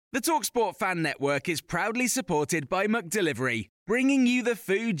The TalkSport Fan Network is proudly supported by McDelivery, bringing you the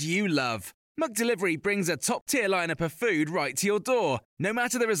food you love. McDelivery brings a top-tier lineup of food right to your door. No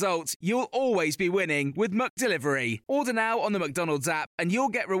matter the result, you'll always be winning with McDelivery. Order now on the McDonald's app and you'll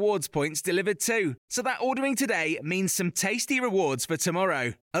get rewards points delivered too. So that ordering today means some tasty rewards for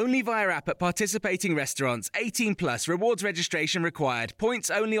tomorrow. Only via app at participating restaurants. 18 plus. Rewards registration required. Points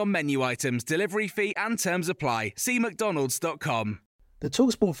only on menu items. Delivery fee and terms apply. See mcdonalds.com. The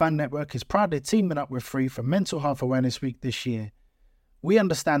TalkSport Fan Network is proudly teaming up with Free for Mental Health Awareness Week this year. We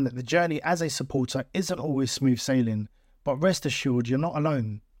understand that the journey as a supporter isn't always smooth sailing, but rest assured you're not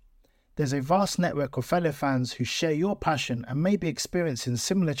alone. There's a vast network of fellow fans who share your passion and may be experiencing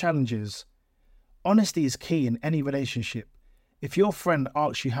similar challenges. Honesty is key in any relationship. If your friend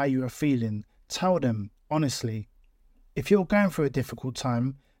asks you how you are feeling, tell them honestly. If you're going through a difficult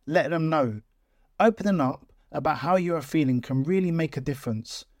time, let them know. Opening up about how you are feeling can really make a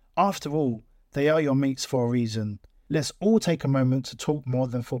difference. After all, they are your mates for a reason. Let's all take a moment to talk more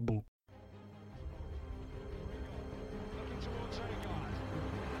than football.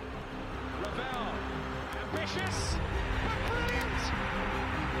 Ravel, ambitious, brilliant!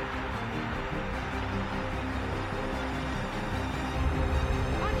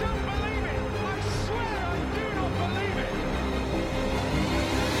 I don't believe it! I swear I do not believe it!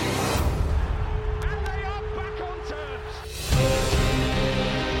 And they are back on terms!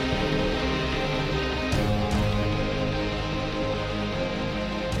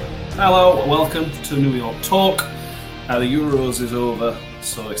 Hello, welcome to New York Talk. The Euros is over,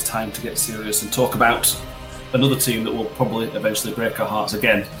 so it's time to get serious and talk about another team that will probably eventually break our hearts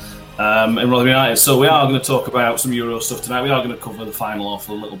again in Rotherham United. So we are going to talk about some Euro stuff tonight. We are going to cover the final off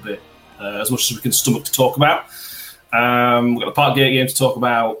a little bit, as much as we can stomach to talk about. We've got the Parkgate game to talk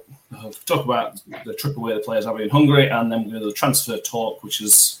about the trip away the players having in Hungary, and then we're going to do the transfer talk, which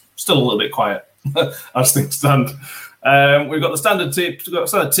is still a little bit quiet as things stand. We've got the standard team.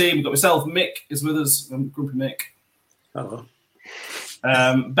 We've got myself. Mick is with us. Grumpy Mick. Hello.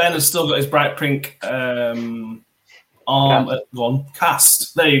 Ben has still got his bright pink arm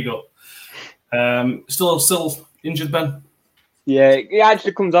cast. There you go. Still injured, Ben? Yeah, it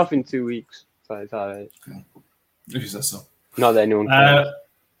actually comes off in 2 weeks. So it's all right. Okay. If you said so. Not that anyone cares.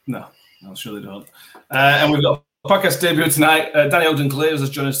 No, sure they don't. And we've got a podcast debut tonight. Danny Ogden-Glaze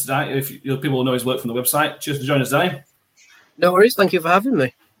has joined us tonight. If people will know his work from the website. Cheers for joining us, Danny. No worries. Thank you for having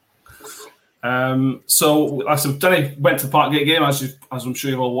me. So Danny went to the Parkgate game, as I'm sure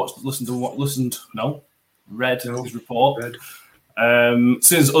you've all read his report.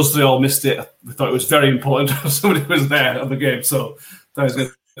 Since us three all missed it, we thought it was very important to have somebody who was there at the game. So Danny's going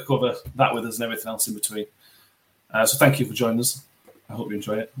to cover that with us and everything else in between. So thank you for joining us. I hope you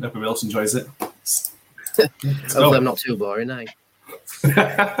enjoy it. Everybody else enjoys it. Hopefully I'm not too boring, eh?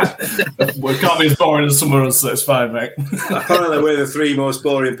 Well, it can't be as boring as somewhere else, so it's fine, mate. Apparently we're the three most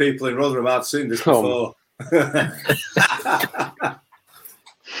boring people in Rotherham. I've seen this before.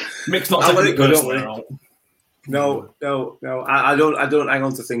 Mick's not taking it personally. No. I don't hang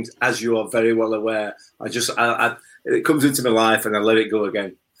on to things, as you are very well aware. It comes into my life and I let it go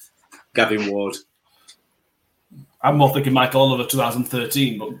again. Gavin Ward. I'm more thinking Michael Oliver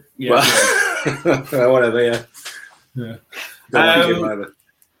 2013, but yeah. Well, whatever, yeah.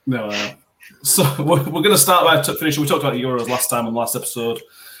 No. So we're going to start by finishing. We talked about the Euros last time on the last episode.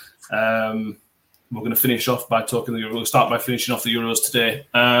 We're going to finish off by talking the Euros. We'll start by finishing off the Euros today.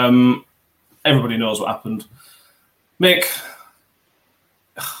 Everybody knows what happened. Mick,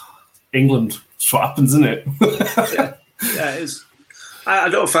 England, that's what happens, isn't it? Yeah, it is. I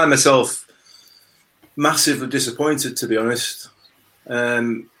don't find myself massively disappointed, to be honest.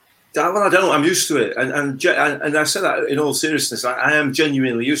 Well, I don't. I'm used to it, and I say that in all seriousness. I am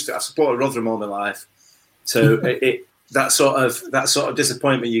genuinely used to it. I supported Rotherham all my life, so that sort of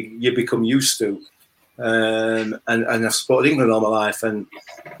disappointment you become used to. And I've supported England all my life, and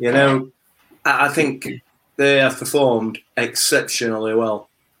I think they have performed exceptionally well.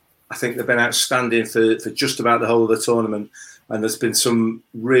 I think they've been outstanding for just about the whole of the tournament, and there's been some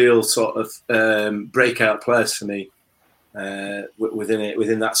real sort of breakout players for me.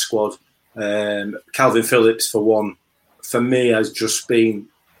 Within that squad, Calvin Phillips for one, for me has just been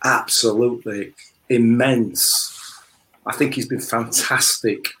absolutely immense. I think he's been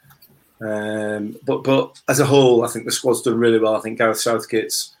fantastic, but as a whole, I think the squad's done really well. I think Gareth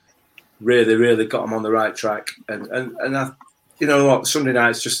Southgate's really got them on the right track, and I, you know what, Sunday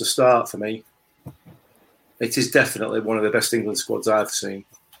night's just a start for me. It is definitely one of the best England squads I've seen.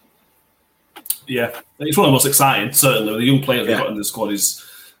 Yeah, it's one of the most exciting, certainly. The young players we've got in the squad is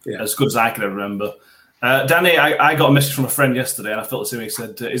as good as I can ever remember. Danny, I got a message from a friend yesterday, and I felt the same. He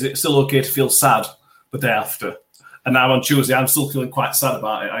said, "Is it still okay to feel sad the day after?" And now on Tuesday, I'm still feeling quite sad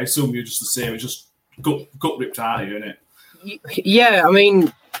about it. I assume you're just the same. It's just gut ripped out of you, isn't it? Yeah, I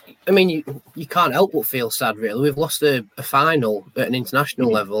mean, you can't help but feel sad, really. We've lost a final at an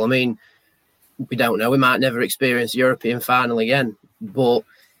international level. I mean, we don't know. We might never experience a European final again. But,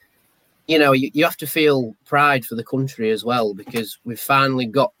 you have to feel pride for the country as well, because we've finally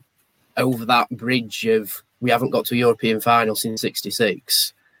got over that bridge of we haven't got to a European final since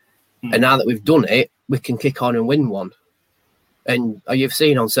 '66. And now that we've done it, we can kick on and win one. And you've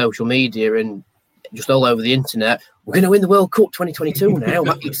seen on social media and just all over the internet, we're going to win the World Cup 2022 now.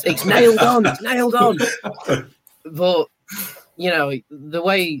 It's nailed on. It's nailed on. But, the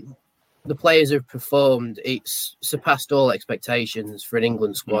way the players have performed, it's surpassed all expectations for an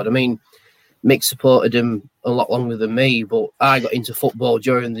England squad. I mean, Mick supported them a lot longer than me, but I got into football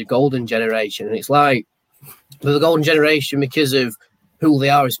during the golden generation. And it's like the golden generation because of who they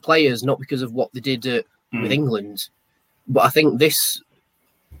are as players, not because of what they did with England. But I think this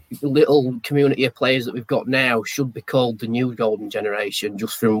little community of players that we've got now should be called the new golden generation,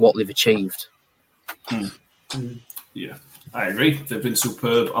 just from what they've achieved. Yeah, I agree. They've been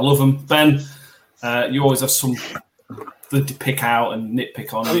superb. I love them. Ben, you always have some to pick out and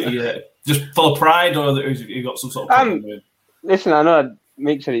nitpick on. Just full of pride, or have you got some sort of problem with? Listen, I know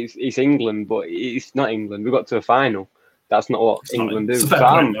Mick said it's England, but it's not England. We got to a final. That's not what England do. So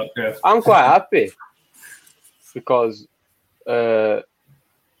I'm quite happy because I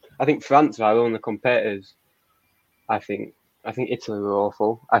think France are our only competitors. I think Italy were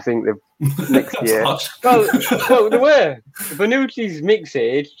awful. I think next year. well, they were. Bonucci's mixed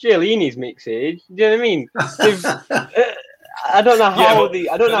age, Chiellini's mixed age. Do you know what I mean? I don't know how they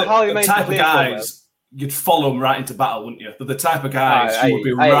made the type of guys you'd follow them right into battle, wouldn't you? They're the type of guys who would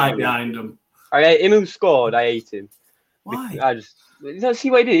be right behind them. I hate him who scored. I hate him. Why? I just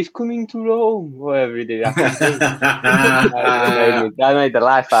see what he did. He's coming to Rome. Whatever he did. That made the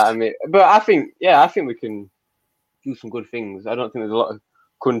life out of me. But I think we can do some good things. I don't think there's a lot of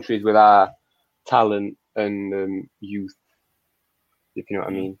countries with our talent and youth, if you know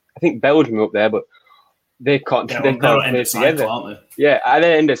what I mean. I think Belgium are up there, but they can't play together. Aren't they? Yeah, at the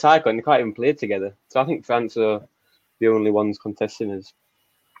end of the cycle, and they can't even play together. So I think France are the only ones contesting us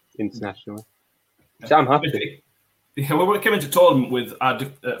internationally. So I'm happy. Yeah, when we came into tournament with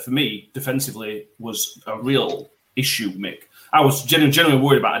for me, defensively was a real issue, Mick. I was genuinely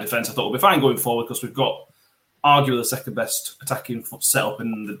worried about our defence. I thought we'll be fine going forward because we've got arguably the second best attacking setup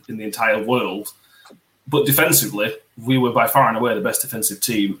in the entire world. But defensively, we were by far and away the best defensive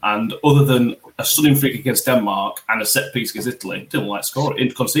team. And other than a stunning free kick against Denmark and a set piece against Italy, didn't like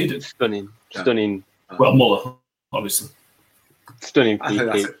scoring, conceded. Stunning. Well, Muller, obviously. Stunning free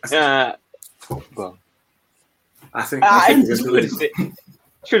kick. Well. I think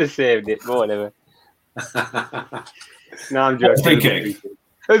should have saved it, but whatever. No, I'm joking. Free kick. It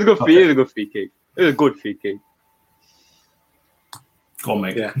was a good free. It was a good free kick. It was a good free kick. Go on,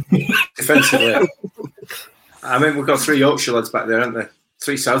 mate. Yeah. Defensively. I mean, we've got 3 Yorkshire lads back there, haven't they?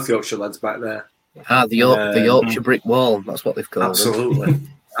 3 South Yorkshire lads back there. The Yorkshire brick wall. That's what they've called it.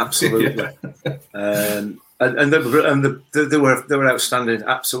 Absolutely. And they were outstanding.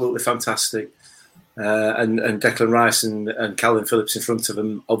 Absolutely fantastic. And Declan Rice and Calvin Phillips in front of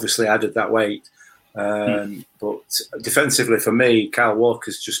them obviously added that weight. But defensively, for me, Kyle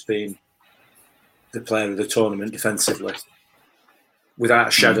Walker's just been the player of the tournament defensively. Without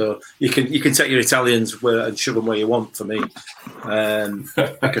a shadow, you can take your Italians and shove them where you want. For me,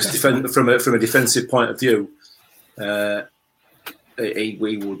 because from a defensive point of view,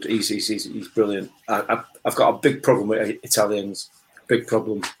 he's brilliant. I've got a big problem with Italians, big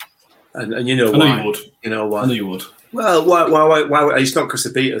problem, and you know why? I know you would. You know why? I know you would. Well, why? It's not because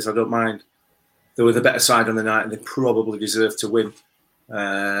they beat us. I don't mind. They were the better side on the night, and they probably deserved to win.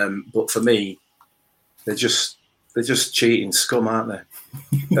 But for me, they're just cheating scum, aren't they?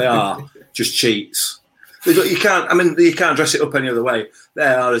 They are just cheats. You can't dress it up any other way. They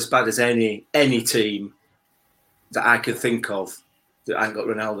are as bad as any team that I can think of that ain't got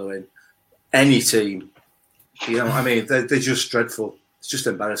Ronaldo in. Any team, they're just dreadful. It's just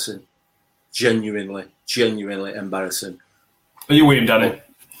embarrassing. Genuinely embarrassing. Are you with him, Danny?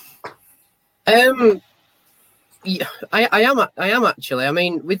 Yeah, I am actually. I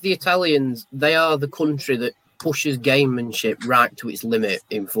mean, with the Italians, they are the country that pushes gamemanship right to its limit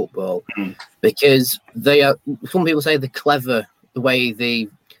in football, because they are. Some people say they're clever the way they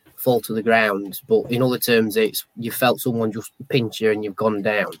fall to the ground, but in other terms, it's you felt someone just pinch you and you've gone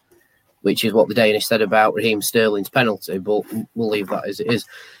down, which is what the Danish said about Raheem Sterling's penalty. But we'll leave that as it is.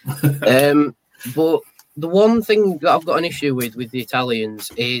 But the one thing that I've got an issue with the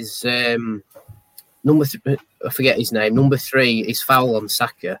Italians is number I forget his name. Number 3 is foul on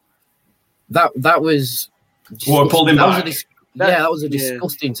Saka. That was pulled him back. That was a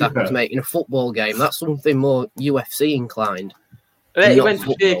disgusting tackle to make in a football game. That's something more UFC inclined. He went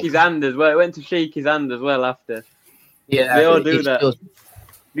to shake his hand as well. After. Yeah, they all do that.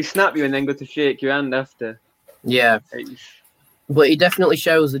 They snap you and then go to shake your hand after. Yeah. But it definitely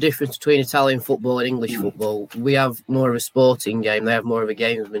shows the difference between Italian football and English football. We have more of a sporting game. They have more of a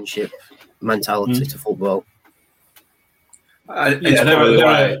gamesmanship mentality to football. They're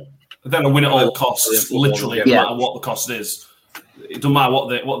going to win at all costs, literally, no matter what the cost is. It doesn't matter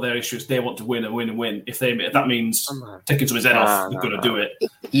what their issue is. They want to win and win and win. If that means taking to his head off, they're going to do it.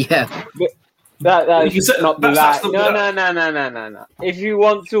 Yeah. That's not the right. No. If you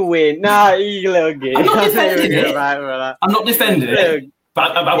want to win, you little game. I'm not defending it. I'm not defending it.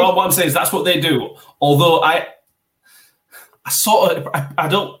 But what I'm saying is that's what they do. Although I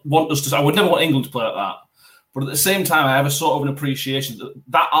don't want us to. I would never want England to play like that. But at the same time, I have a sort of an appreciation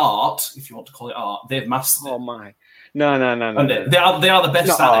that art, if you want to call it art, they've mastered. Oh my! No. And they are the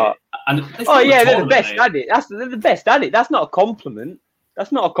best at it. And they're the best at it. They're the best at it. That's not a compliment.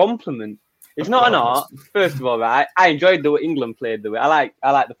 It's not an art. First of all, right? I enjoyed the way England played the way. I like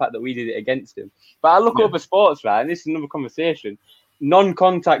the fact that we did it against them. But I look over sports, right? And this is another conversation.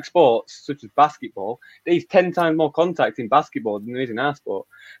 Non-contact sports such as basketball, there's 10 times more contact in basketball than there is in our sport.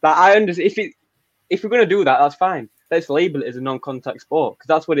 Like I understand if we're going to do that, that's fine. Let's label it as a non-contact sport because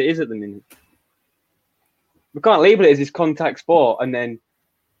that's what it is at the minute. We can't label it as this contact sport and then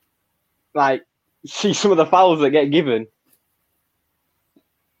like see some of the fouls that get given.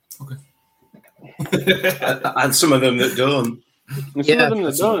 Okay. And some of them that don't. And some of them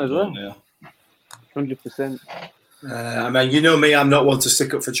that don't as well. Yeah. 100%. I mean, you know me, I'm not one to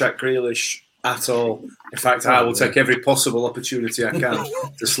stick up for Jack Grealish at all. In fact, I will take every possible opportunity I can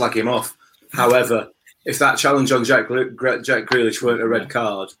to slag him off. However, if that challenge on Jack Grealish weren't a red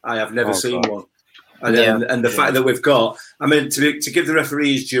card, I have never seen one. And the fact that we've got, I mean, to give the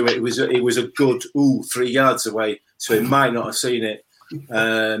referees due, it was a good 3 yards away, so he might not have seen it.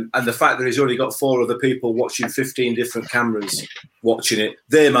 And the fact that he's already got 4 other people watching 15 different cameras watching it,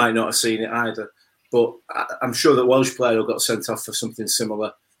 they might not have seen it either. But I'm sure that Welsh player got sent off for something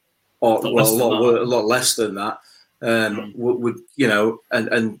similar, or a lot less than that. Would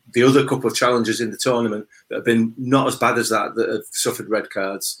and the other couple of challenges in the tournament that have been not as bad as that have suffered red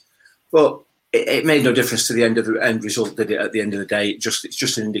cards, but it made no difference to the end result, did it? At the end of the day, it's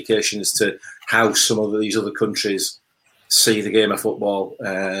just an indication as to how some of these other countries see the game of football,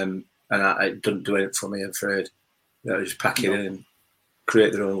 and it doesn't do anything for me. I'm afraid they just pack it in and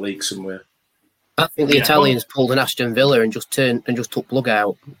create their own league somewhere. I think the Italians pulled an Aston Villa and just took plug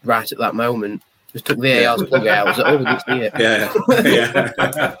out right at that moment. Just took VAR's plug out. I was like, oh, we see it. Yeah,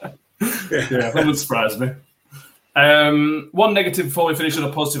 that wouldn't surprise me. One negative before we finish on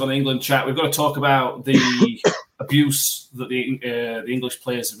a positive on the England chat. We've got to talk about the abuse that the English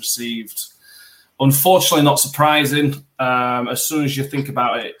players have received. Unfortunately, not surprising. As soon as you think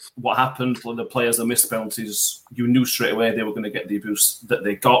about it, what happened when the players that missed penalties, you knew straight away they were going to get the abuse that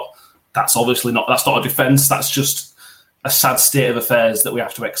they got. That's obviously that's not a defence. That's just a sad state of affairs that we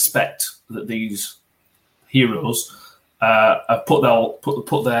have to expect that these heroes have put their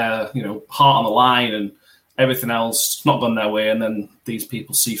heart on the line and everything else not gone their way, and then these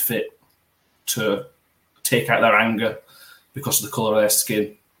people see fit to take out their anger because of the colour of their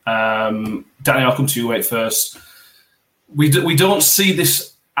skin. Danny, I'll come to you first. We don't see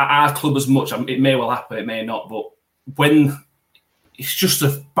this at our club as much. I mean, it may well happen, it may not, but when it's just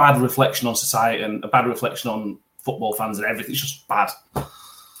a bad reflection on society and a bad reflection on football fans and everything. It's just bad.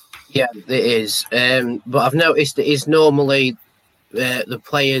 Yeah, it is. But I've noticed it is normally the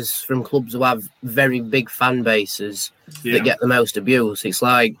players from clubs who have very big fan bases that get the most abuse. It's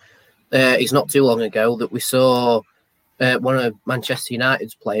like it's not too long ago that we saw one of Manchester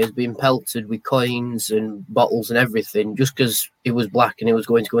United's players being pelted with coins and bottles and everything just because he was black and he was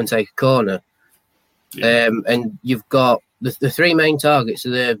going to go and take a corner. Yeah. And you've got the 3 main targets are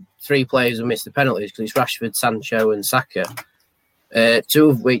the 3 players who missed the penalties because it's Rashford, Sancho and Saka. 2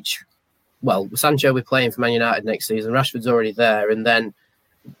 of which, Sancho will be playing for Man United next season. Rashford's already there. And then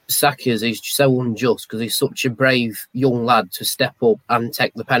Saka's is so unjust because he's such a brave young lad to step up and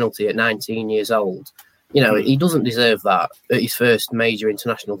take the penalty at 19 years old. He doesn't deserve that at his first major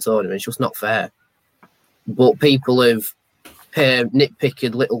international tournament. It's just not fair. But people have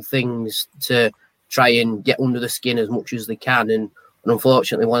nitpicked little things to try and get under the skin as much as they can. And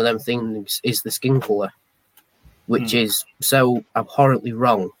unfortunately, one of them things is the skin colour, which is so abhorrently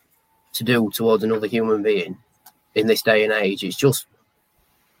wrong. to do towards another human being in this day and age. It's just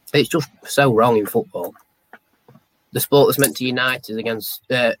so wrong in football. The sport that's meant to unite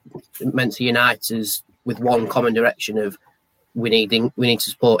us with one common direction of we need to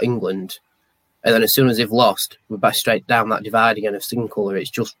support England, and then as soon as they've lost, we're back straight down that divide again of skin colour. It's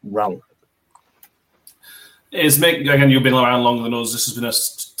just wrong. It's again, you've been around longer than us.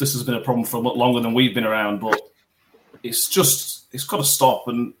 This has been a problem for a lot longer than we've been around, but it's got to stop.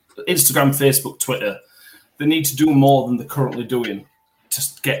 And Instagram, Facebook, Twitter, they need to do more than they're currently doing to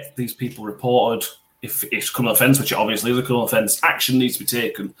get these people reported. If it's a criminal offence, which it obviously is a criminal offence, action needs to be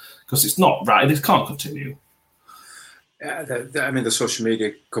taken because it's not right. It can't continue. Yeah, the social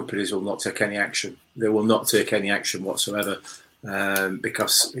media companies will not take any action. They will not take any action whatsoever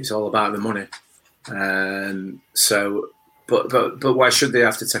because it's all about the money. But why should they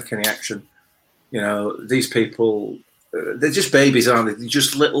have to take any action? You know, these people, they're just babies, aren't they? They're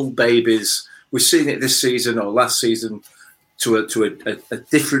just little babies. We've seen it this season or last season to a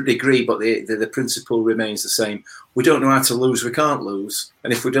different degree, but the principle remains the same. We don't know how to lose. We can't lose,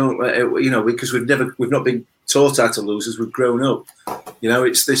 and if we don't, because we've not been taught how to lose as we've grown up. You know,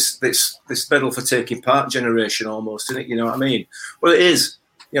 it's this medal for taking part generation almost, isn't it? You know what I mean? Well, it is.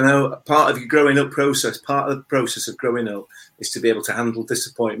 You know, part of your growing up process, part of the process of growing up is to be able to handle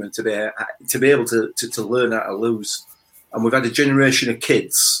disappointment, to be able to learn how to lose. And we've had a generation of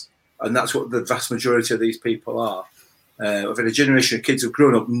kids, and that's what the vast majority of these people are. We've had a generation of kids who've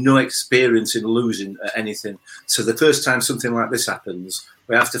grown up no experience in losing at anything. So the first time something like this happens,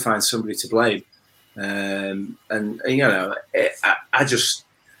 we have to find somebody to blame. And you know, I just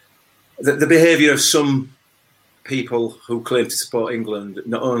the behaviour of some people who claim to support England,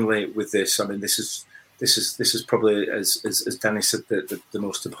 not only with this, I mean, this is probably, as Danny said, the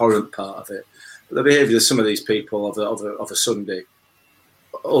most abhorrent part of it. But the behaviour of some of these people of a Sunday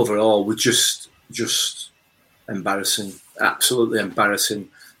overall were just embarrassing, absolutely embarrassing.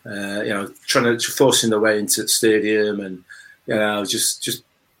 You know, forcing their way into the stadium and you know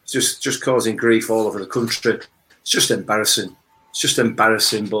just causing grief all over the country. It's just embarrassing.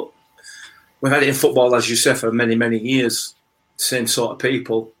 But we've had it in football, as you said, for many, many years. Same sort of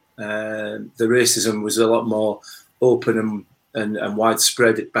people. The racism was a lot more open and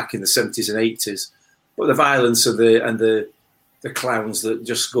widespread back in the 70s and 80s. But the violence and the clowns that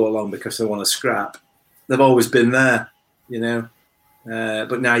just go along because they want to scrap, they've always been there, you know.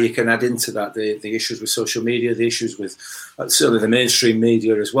 But now you can add into that the issues with social media, the issues with certainly the mainstream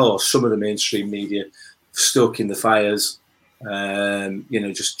media as well, or some of the mainstream media stoking the fires, you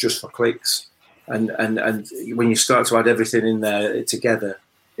know, just for clicks. And when you start to add everything in there together,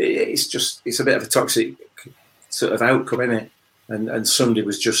 it's a bit of a toxic sort of outcome, isn't it? And Sunday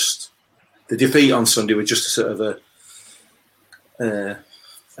was just the defeat on Sunday was just a sort of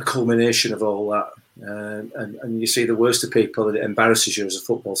a culmination of all that. And you see the worst of people, and it embarrasses you as a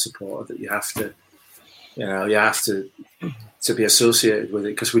football supporter that you have to be associated with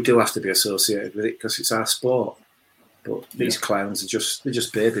it, because we do have to be associated with it because it's our sport. But these clowns they're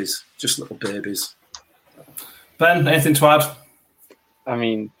just babies, just little babies. Ben, anything to add? I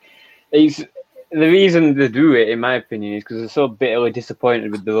mean, the reason they do it, in my opinion, is because they're so bitterly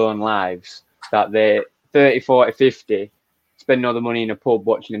disappointed with their own lives that they're 30, 40, 50, spending all the money in a pub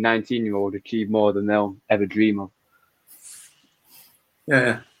watching a 19-year-old achieve more than they'll ever dream of.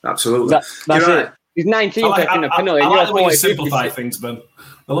 Yeah, absolutely. That's right. it. He's 19 taking a penalty. I like the way you 40, simplify 50. things, Ben.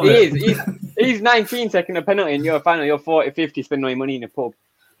 I love it. He's 19 taking a penalty and you're 40, 50 spending all your money in a pub.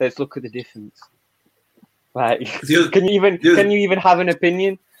 Let's look at the difference. Like, can you even have an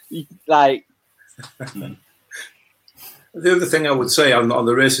opinion? Like, the other thing I would say on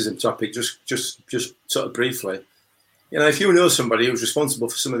the racism topic, just sort of briefly, you know, if you know somebody who's responsible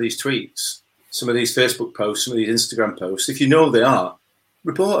for some of these tweets, some of these Facebook posts, some of these Instagram posts, if you know they are,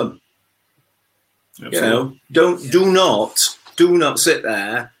 report them. Absolutely. You know, do not sit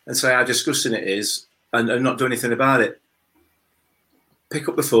there and say how disgusting it is and not do anything about it. Pick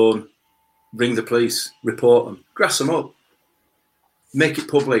up the phone, ring the police, report them, grass them up, make it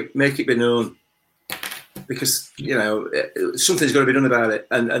public, make it be known, because you know something's got to be done about it.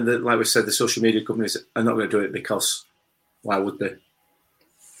 And like we said, the social media companies are not going to do it because why would they?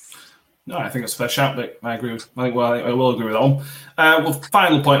 No, I think that's a fair shout, but I agree with. I will agree with that one. Well,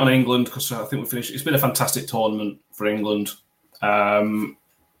 final point on England, because I think we finished. It's been a fantastic tournament for England. I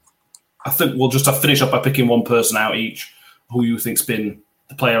think we'll just have to finish up by picking one person out each who you think's been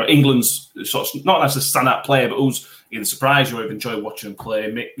the player. England's sort of not necessarily stand-out player, but who's either surprised you or you've enjoyed watching him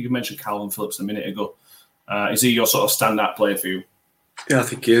play. You mentioned Calvin Phillips a minute ago. Is he your sort of stand-out player for you? Yeah, I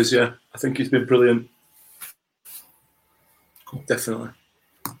think he is. Yeah, I think he's been brilliant. Cool. Definitely.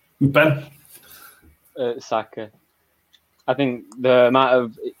 Ben? Saka. I think the amount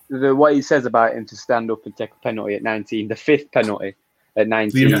of what he says about him to stand up and take a penalty at 19, the 5th penalty at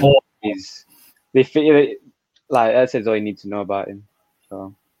 19 is like that says all you need to know about him.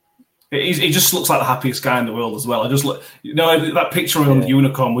 So he just looks like the happiest guy in the world as well. I just look, that picture on the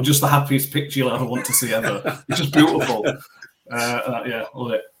unicorn was just the happiest picture you'll ever want to see ever. It's just beautiful.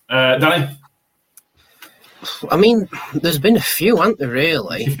 Love it. Danny? I mean, there's been a few, haven't there,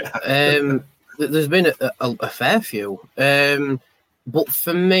 really? Yeah. There's been a fair few. But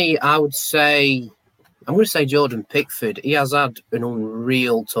for me, I'm going to say Jordan Pickford. He has had an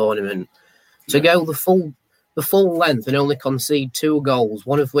unreal tournament. To go the full length and only concede 2 goals,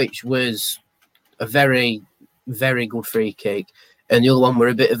 one of which was a very, very good free kick, and the other one were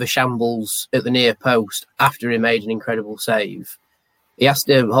a bit of a shambles at the near post after he made an incredible save. He has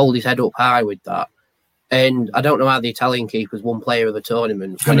to hold his head up high with that. And I don't know how the Italian keeper's won player of the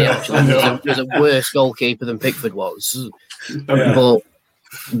tournament when he actually was a worse goalkeeper than Pickford was. Yeah.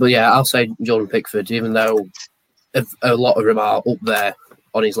 But yeah, I'll say Jordan Pickford, even though a lot of them are up there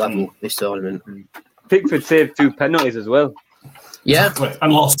on his level this tournament. Pickford saved 2 penalties as well. Yeah. Exactly.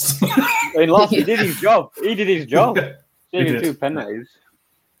 And lost. He did his job. Saving 2 penalties.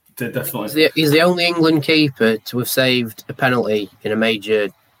 Did definitely. He's the only England keeper to have saved a penalty in a major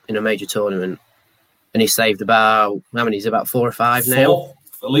tournament. And he saved about, how many? He's about 4 or 5 now.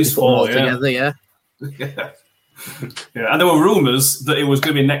 At least 4, together, yeah. Yeah, and there were rumours that he was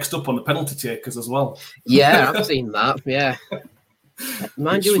going to be next up on the penalty takers as well. Yeah, I've seen that, yeah.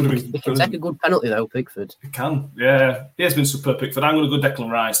 Mind you, he can take a good penalty, though, Pickford. He can, yeah. He has been superb, Pickford. I'm going to go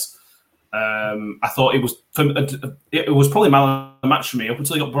Declan Rice. I thought it was probably man of the match for me. Up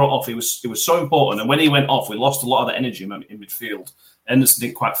until he got brought off, it was so important. And when he went off, we lost a lot of the energy in midfield. Henderson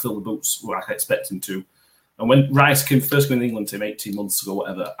didn't quite fill the boots where I expected him to. And when Rice first came to the England team 18 months ago,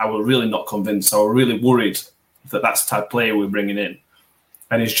 whatever, I was really not convinced. I was really worried that that's the type of player we're bringing in.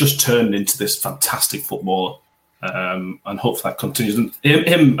 And he's just turned into this fantastic footballer. And hopefully that continues. And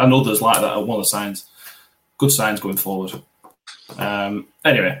him and others like that are one of the signs. Good signs going forward.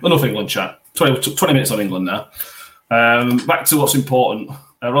 Anyway, enough England chat. 20 minutes on England now. Back to what's important.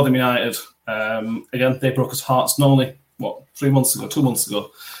 Rotherham United, again, they broke us hearts normally. 2 months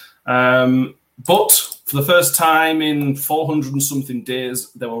ago. But for the first time in 400 and something days,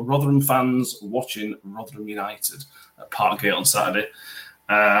 there were Rotherham fans watching Rotherham United at Parkgate on Saturday.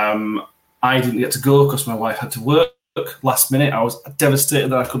 I didn't get to go because my wife had to work last minute. I was devastated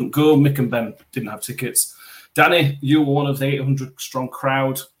that I couldn't go. Mick and Ben didn't have tickets. Danny, you were one of the 800 strong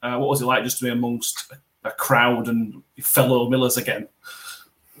crowd. What was it like just to be amongst a crowd and fellow Millers again?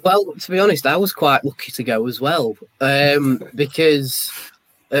 Well, to be honest, I was quite lucky to go as well, because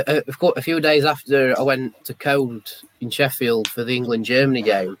a few days after I went to Code in Sheffield for the England-Germany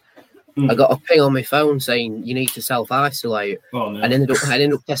game, I got a ping on my phone saying you need to self-isolate. Oh, no. And I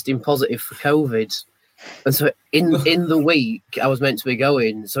ended up testing positive for COVID. And so in the week, I was meant to be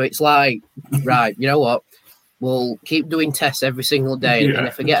going. So it's like, right, you know what? We'll keep doing tests every single day. And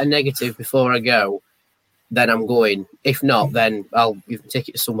if I get a negative before I go, then I'm going. If not, then I'll give a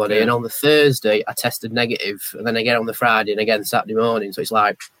ticket to somebody. Yeah. And on the Thursday, I tested negative. And then again on the Friday and again Saturday morning. So it's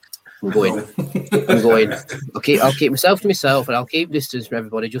like, I'm going. I'll keep myself to myself and I'll keep distance from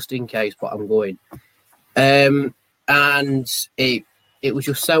everybody just in case, but I'm going. And it was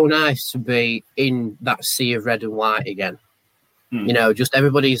just so nice to be in that sea of red and white again. You know, just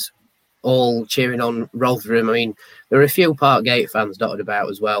everybody's all cheering on Rotherham. I mean, there are a few Parkgate fans dotted about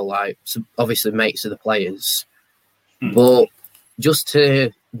as well, like obviously mates of the players. But just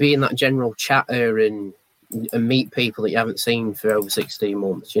to be in that general chatter and meet people that you haven't seen for over 16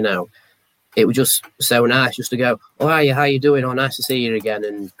 months, you know, it was just so nice just to go, oh, how you doing? Oh, nice to see you again.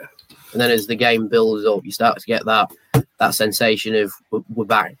 And then as the game builds up, you start to get that sensation of we're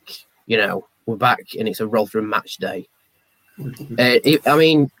back, you know, we're back and it's a Rotherham match day. I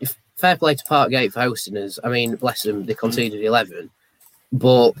mean, fair play to Parkgate for hosting us. I mean, bless them, they conceded 11.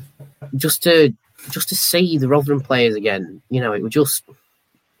 But just to see the Rotherham players again, you know, it just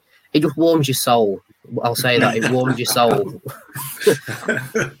warms your soul. I'll say that, it warms your soul.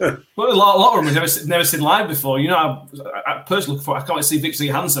 Well, a lot of them have never seen live before. You know, I personally look for. I can't wait to see Victor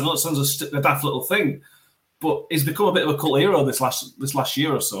Johansson. I know it sounds a daft little thing, but he's become a bit of a cult hero this last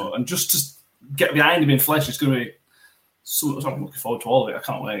year or so. And just to get behind him in flesh, it's going to be. So I'm looking forward to all of it. I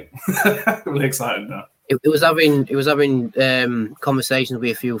can't wait. Really excited now. It was having conversations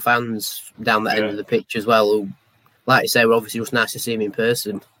with a few fans down the end of the pitch as well. Who, like I say, were obviously just nice to see him in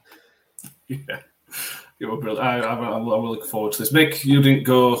person. Yeah. You were brilliant. I'm looking forward to this. Mick, you didn't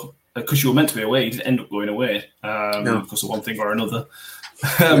go because you were meant to be away. You didn't end up going away because of one thing or another.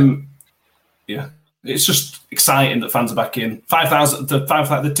 Yeah, it's just exciting that fans are back in. 5,000.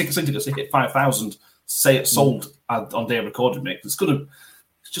 The tickets hit 5,000. Say it's sold on day of recording, mate. It's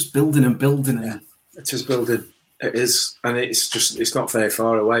just building and building. Yeah, it is building. It is, and it's not very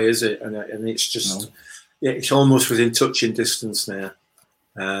far away, is it? And it's just, it's almost within touching distance now.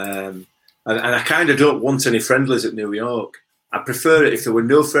 And I kind of don't want any friendlies at New York. I prefer it if there were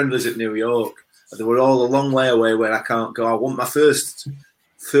no friendlies at New York. They were all a long way away where I can't go. I want my first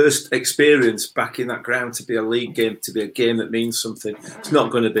experience back in that ground to be a league game, to be a game that means something. It's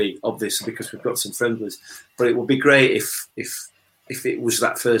not going to be, obviously, because we've got some friendlies, but it would be great if it was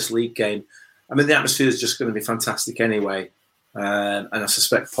that first league game. I mean, the atmosphere is just going to be fantastic anyway, and I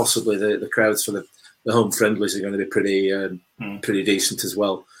suspect possibly the crowds for the home friendlies are going to be pretty decent as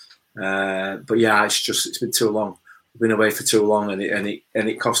well. But yeah, it's been too long. We've been away for too long, and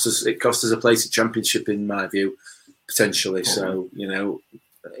it cost us a place at Championship in my view, potentially. So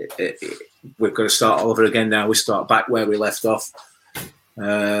we've got to start all over again now. We start back where we left off.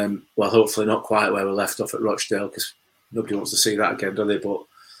 Well, hopefully not quite where we left off at Rochdale, because nobody wants to see that again, do they? But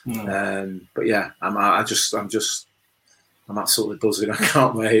yeah, I'm absolutely buzzing. I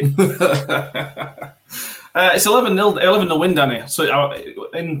can't wait. It's 11-0 win, Danny. So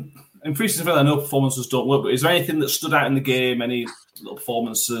in pre-season, I know performances don't work, but is there anything that stood out in the game? Any little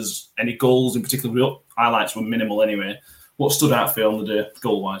performances? Any goals in particular? Highlights were minimal anyway. What stood out for you on the day,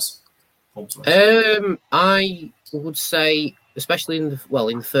 goal-wise? I would say, especially in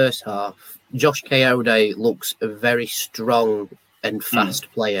the first half, Josh Kayode looks a very strong and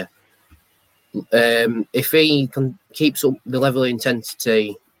fast player. If he keeps up the level of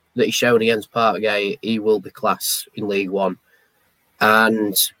intensity that he showed against Parkgate, he will be class in League One.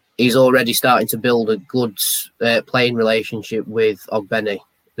 And he's already starting to build a good playing relationship with Ogbeni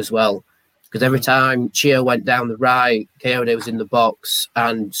as well. Because every time Chio went down the right, Kayode was in the box,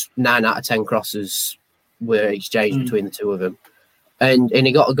 and 9 out of 10 crosses were exchanged between the two of them. And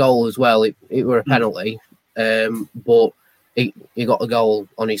he got a goal as well. It were a penalty, but he got a goal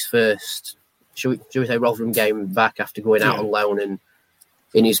on his first, should we say, Rotherham game back after going out on loan and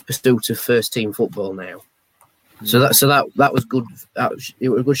in his pursuit of first team football now. So that was good. It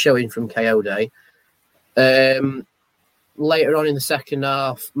was a good showing from Kayode. Later on in the second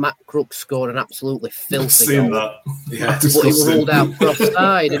half, Matt Crooks scored an absolutely filthy goal. That. Yeah, but he was ruled out for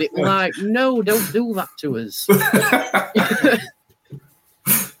offside, and it was like, no, don't do that to us.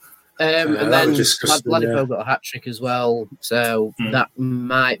 And then Ladipo got a hat-trick as well, so that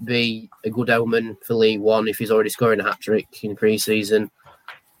might be a good omen for League One if he's already scoring a hat-trick in pre-season.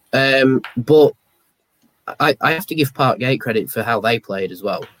 But I have to give Parkgate credit for how they played as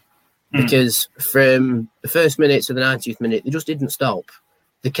well. Because from the first minute to the 90th minute, they just didn't stop.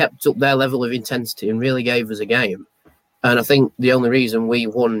 They kept up their level of intensity and really gave us a game. And I think the only reason we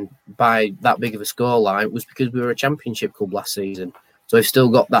won by that big of a scoreline was because we were a Championship club last season. So we've still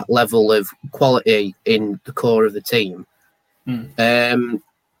got that level of quality in the core of the team. But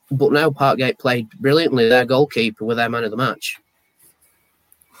now Parkgate played brilliantly. Their goalkeeper were their man of the match.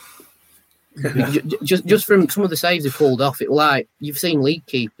 just from some of the saves he pulled off, it like you've seen league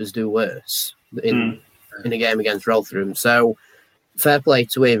keepers do worse in a game against Rotherham. So fair play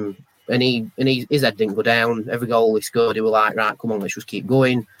to him, and his head didn't go down. Every goal he scored, he was like, right, come on, let's just keep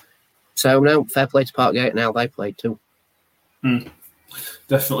going. So now fair play to Parkgate. Now they played too.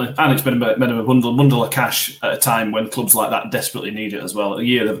 Definitely, and it's been a bit of a bundle of cash at a time when clubs like that desperately need it as well. A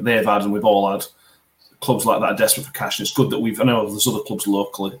year that they've had, and we've all had. Clubs like that are desperate for cash, and it's good that I know there's other clubs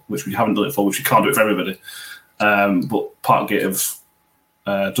locally which we haven't done it for, which we can't do it for everybody. But Parkgate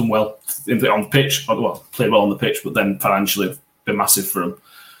have done well on the pitch, well, played well on the pitch, but then financially been massive for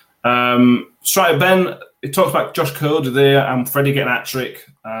them. Striker Ben, he talks about Josh Kayode there and Freddie getting a hat-trick,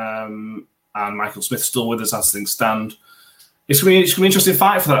 and Michael Smith still with us as things stand. It's going to be an interesting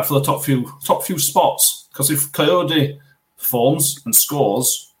fight for that, for the top few spots, because if Kayode performs and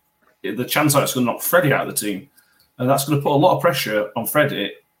scores, the chance that it's going to knock Freddie out of the team, and that's going to put a lot of pressure on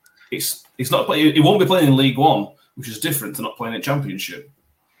Freddie. He's not he won't be playing in League One, which is different to not playing in Championship.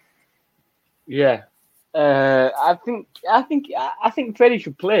 Yeah, I think Freddie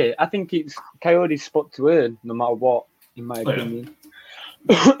should play. I think it's Kayode's spot to earn, no matter what, in my opinion.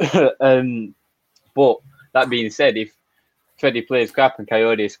 But that being said, if Freddie plays crap and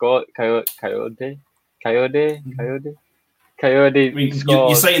Kayode scores, Kayode. I mean,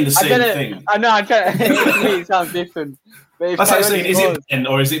 you're saying the same thing. I know. I'm trying. It sounds different. But that's like saying, is it Ben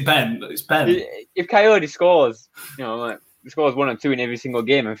or is it Ben? It's Ben. If Kayode scores, like scores 1 or 2 in every single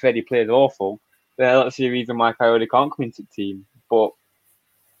game, and Freddie plays awful, then I don't see a reason why Kayode can't come into the team. But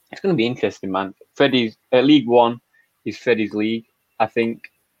it's going to be interesting, man. Freddie's League One is Freddie's league, I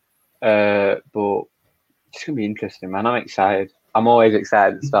think. But it's going to be interesting, man. I'm excited. I'm always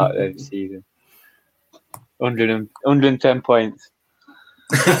excited at the start of the season. 110 points.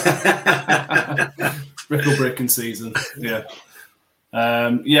 Record-breaking season. Yeah.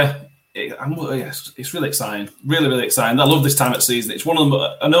 It's really exciting. Really, really exciting. I love this time of the season. It's one of them.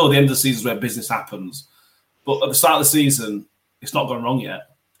 I know the end of the season is where business happens, but at the start of the season, it's not gone wrong yet.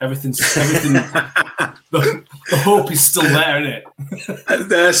 Everything. The hope is still there, isn't it? And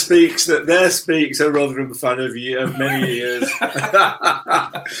there speaks a Rotherham fan of many years.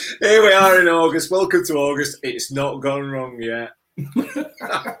 Here we are in August. Welcome to August. It's not gone wrong yet.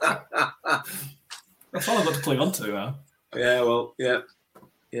 That's all I've got to cling on to now. Yeah, well, yeah,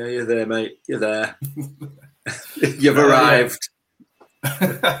 you're there, mate. You're there. You've arrived.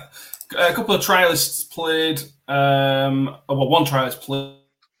 A couple of trialists played. One trialist played.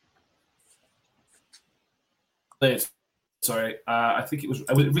 Sorry, I think it was.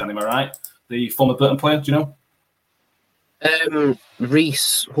 Am I right? The former Burton player. Do you know?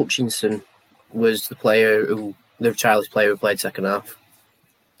 Reece Hutchinson was the trialist player who played second half.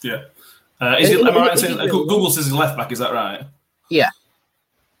 Yeah. Am I right in saying Google says he's left back? Is that right? Yeah.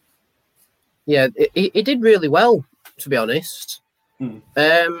 Yeah, he did really well, to be honest.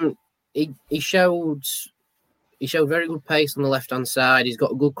 He showed very good pace on the left hand side. He's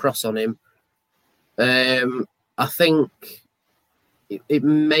got a good cross on him. I think it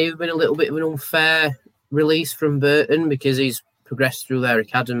may have been a little bit of an unfair release from Burton because he's progressed through their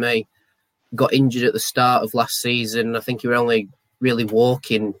academy, got injured at the start of last season. I think he was only really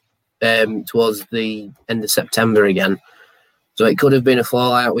walking towards the end of September again. So it could have been a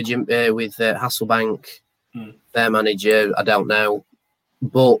fallout with Hasselbank, their manager. I don't know.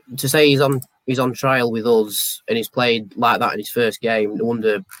 But to say he's on trial with us and he's played like that in his first game, no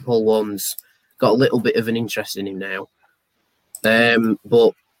wonder Paul Warne's got a little bit of an interest in him now.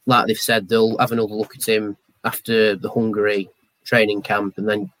 But like they've said, they'll have another look at him after the Hungary training camp and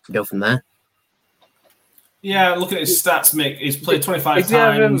then go from there. Yeah, look at his stats, Mick. He's played 25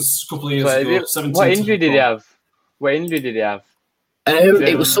 times a couple of years ago. 17 what injury did he have?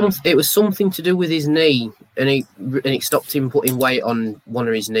 It was something to do with his knee, and it stopped him putting weight on one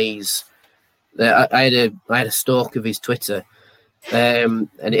of his knees. I had a stalk of his Twitter, and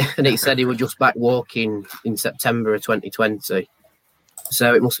it said he was just back walking in September of 2020.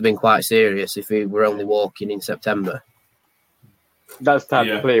 So it must have been quite serious if he were only walking in September. That's the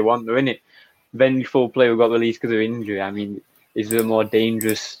type of player you want, though, isn't it? Vengeful player who got released because of injury. I mean, is there a more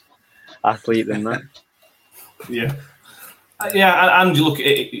dangerous athlete than that? Yeah. And you look at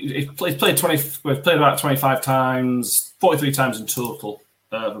it, he's played about 25 times, 43 times in total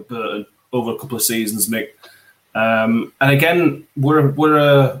for Burton over a couple of seasons, Mick. And again, we're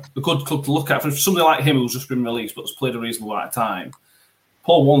a good club to look at. For somebody like him who's just been released but has played a reasonable amount of time,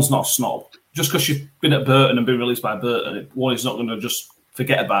 Paul Warne's not a snob. Just because you've been at Burton and been released by Burton, Warne is not going to just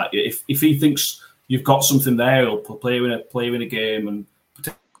forget about you. If he thinks you've got something there, he'll play you in a game and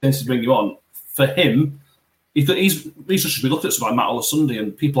potentially bring you on. For him, he should be looked at like Matt Olasunde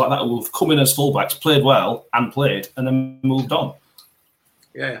and people like that who have come in as fullbacks, played well and then moved on.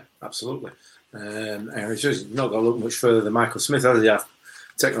 Yeah, absolutely. And he's just not going to look much further than Michael Smith, has he?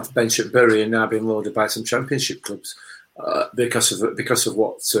 Taken off bench at Bury and now been loaded by some Championship clubs because of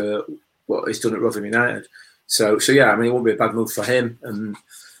what he's done at Rotherham United. So yeah, I mean, it won't be a bad move for him. And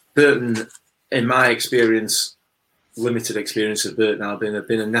Burton, in my experience, limited experience of Burton, have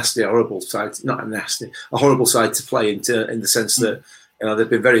been a nasty, horrible side. Not a nasty, a horrible side to play in the sense that they've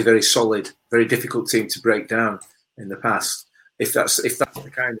been very, very solid, very difficult team to break down in the past. If that's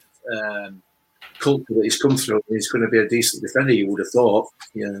the kind of culture that he's come through, he's going to be a decent defender, you would have thought.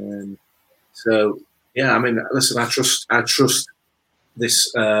 So yeah, I mean, listen, I trust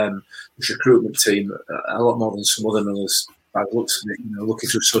this recruitment team a lot more than some other millers by the looks of it, looking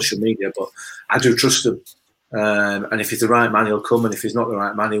through social media. But I do trust them, and if he's the right man, he'll come, and if he's not the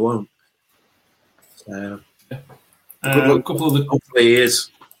right man, he won't. A couple of the hopefully he is.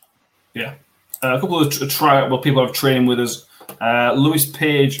 Yeah, a couple of people I've trained with us. Lewis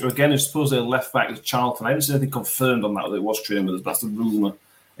Page, who again is supposedly a left back at Charlton. I haven't seen anything confirmed on that it was training with us. That's a rumour.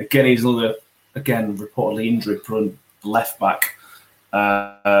 Again, he's another reportedly injury prone left back.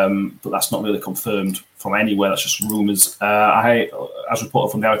 But that's not really confirmed from anywhere. That's just rumours. As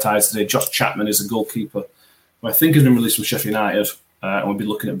reported from the Advertiser today, Josh Chapman is a goalkeeper who I think has been released from Sheffield United, and we'll be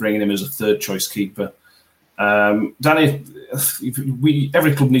looking at bringing him as a third choice keeper. Danny,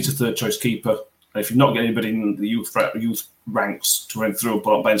 every club needs a third choice keeper. And if you're not getting anybody in the youth ranks to run through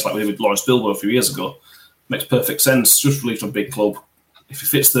a bench like we did with Lawrence Bilbo a few years ago, makes perfect sense. Just released from a big club. If he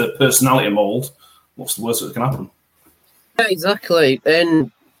fits the personality mould, what's the worst that can happen? Yeah, exactly.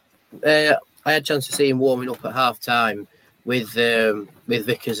 And I had a chance to see him warming up at half time with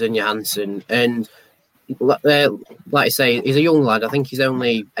Vickers and Johansson. And like I say, he's a young lad. I think he's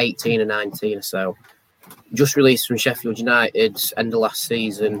only 18 or 19 or so. Just released from Sheffield United end of last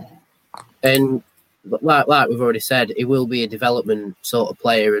season. And like we've already said, he will be a development sort of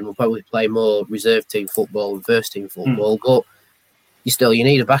player and will probably play more reserve team football and first team football. But you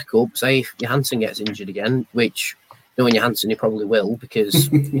need a backup. Say if Johansson gets injured again, which knowing Johansson, he probably will because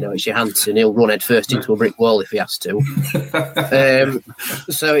it's Johansson. He'll run head first into a brick wall if he has to.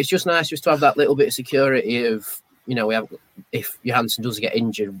 So it's just nice just to have that little bit of security of we have if Johansson does get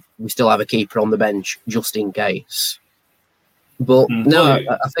injured, we still have a keeper on the bench just in case. But no,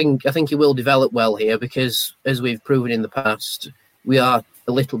 I think he will develop well here because, as we've proven in the past, we are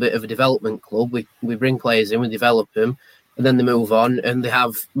a little bit of a development club. We bring players in, we develop them, and then they move on and they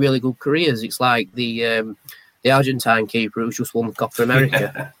have really good careers. It's like the Argentine keeper who's just won the Copa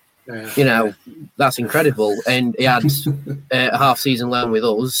America. That's incredible. And he had a half-season loan with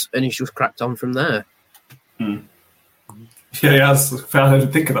us, and he's just cracked on from there. Yeah, he has. I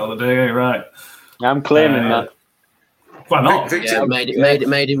didn't think of that the other day. Yeah, right. I'm claiming that. Why not? Yeah,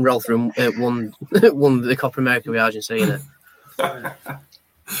 made him roll through won the Copa America with Argentina. I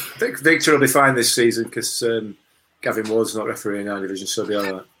think Victor will be fine this season because Gavin Ward's not refereeing our division, so he'll be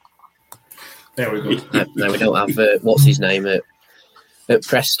all right. There we go. No, we don't have what's his name at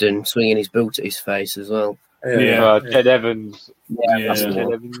Preston swinging his boot at his face as well. Ted Evans. Yeah. Ted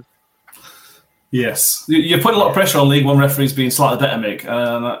Evans. Yes, you're putting a lot of pressure on League One referees being slightly better, Mick.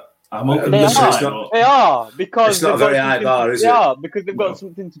 I'm open They to They are because it's not a very high bar, is it? They are because they've got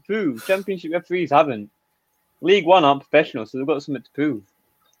something to prove. Championship referees haven't. League One aren't professional, so they've got something to prove.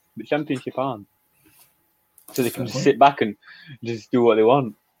 But Championship aren't. So they can just sit back and just do what they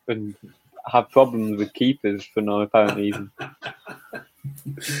want and have problems with keepers for no apparent reason.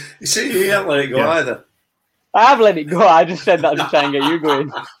 You see, you haven't let it go either. I have let it go. I just said that to try and get you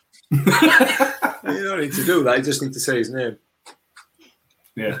going. You don't need to do that. You just need to say his name.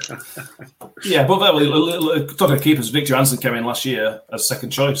 Yeah, but talking of keepers, Victor Johansson came in last year as second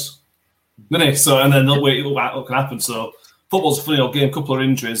choice, didn't he? So, and then they'll wait what can happen. So, football's a funny old game. Couple of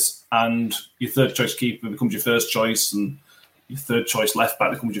injuries, and your third choice keeper becomes your first choice, and your third choice left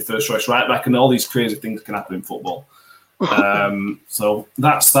back becomes your first choice right back, and all these crazy things can happen in football. So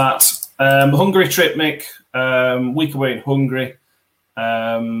that's that. The Hungary trip, Mick. Week away in Hungary.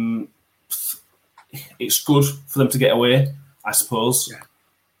 It's good for them to get away, I suppose.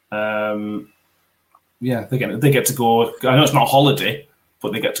 They get to go. I know it's not a holiday,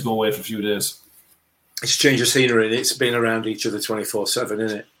 but they get to go away for a few days. It's a change of scenery, and it's been around each other 24/7,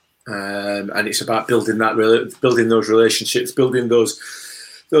 isn't it? And it's about building building those relationships, building those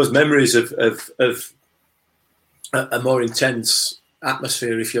memories of a more intense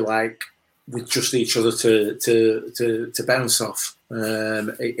atmosphere, if you like, with just each other to bounce off.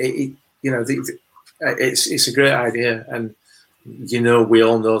 It's a great idea, and we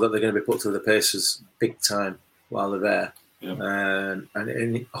all know that they're going to be put through the paces big time while they're there. Yeah.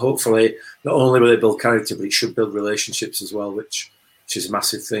 And hopefully, not only will it build character, but it should build relationships as well, which is a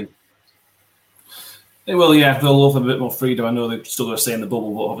massive thing. Well, yeah, they'll have a bit more freedom. I know they're still going to stay in the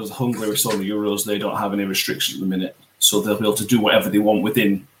bubble, but obviously Hungary, we're still in the Euros, they don't have any restrictions at the minute. So they'll be able to do whatever they want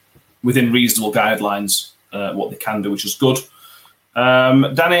within reasonable guidelines, what they can do, which is good.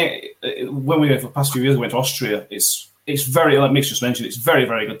 Danny, when we for the past few years we went to Austria, it's very, like Mick just mentioned, it's very,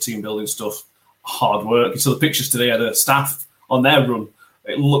 very good team building stuff, hard work. You saw the pictures today of the staff on their run.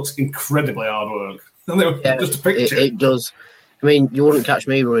 It looks incredibly hard work. Just a picture. It does. I mean, you wouldn't catch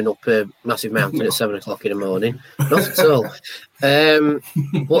me running up a massive mountain at 7 o'clock in the morning. Not at all.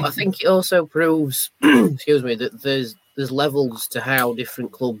 But I think it also proves, that there's levels to how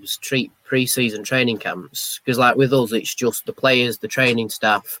different clubs treat pre-season training camps. Because, like with us, it's just the players, the training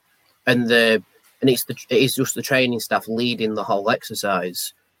staff, and it is just the training staff leading the whole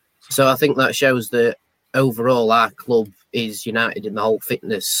exercise. So I think that shows that overall our club is united in the whole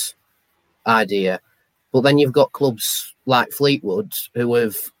fitness idea. But then you've got clubs like Fleetwood who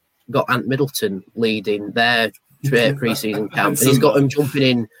have got Ant Middleton leading their pre-season camp, and he's got them jumping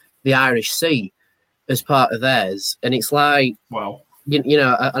in the Irish Sea as part of theirs. And it's like, wow,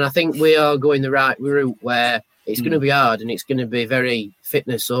 and I think we are going the right route where it's going to be hard and it's going to be very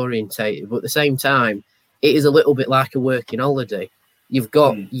fitness orientated, but at the same time, it is a little bit like a working holiday. You've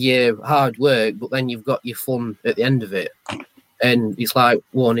got your hard work, but then you've got your fun at the end of it. And it's like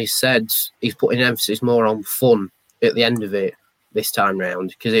Warne has said, he's putting emphasis more on fun at the end of it this time round,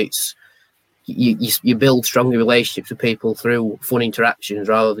 because it's you build stronger relationships with people through fun interactions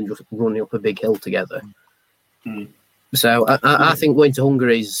rather than just running up a big hill together. So I think going to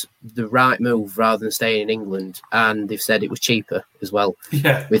Hungary is the right move rather than staying in England. And they've said it was cheaper as well.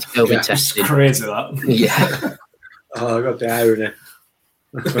 Yeah. With COVID testing. It's crazy, that. Yeah. Oh, I got the irony.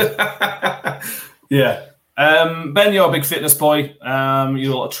 Yeah. Ben, you're a big fitness boy.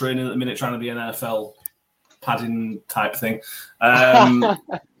 You're a lot of training at the minute, trying to be an NFL padding type thing. That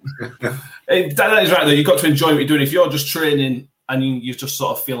is right, though. You've got to enjoy what you're doing. If you're just training and you just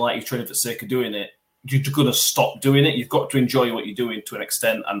sort of feel like you're training for the sake of doing it, you're going to stop doing it. You've got to enjoy what you're doing to an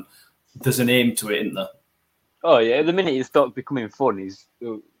extent, and there's an aim to it, isn't there? Oh, yeah. The minute it stops becoming fun, is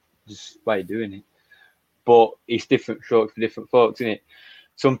just why you're doing it. But it's different strokes for different folks, isn't it?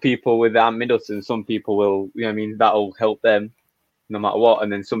 Some people with Ant Middleton, some people will, that'll help them no matter what.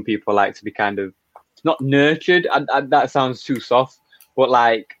 And then some people like to be kind of, not nurtured, that sounds too soft, but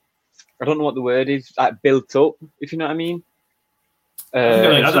like, I don't know what the word is, like built up, if you know what I mean.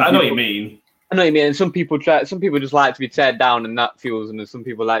 I know what you mean. I know what you mean. And some people just like to be teared down, and that fuels them. And some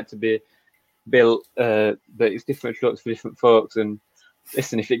people like to be built, but it's different strokes for different folks. And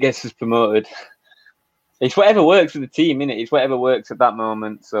listen, if it gets us promoted, it's whatever works for the team, innit? It's whatever works at that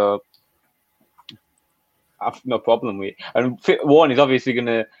moment. So I've no problem with it. And Warren is obviously going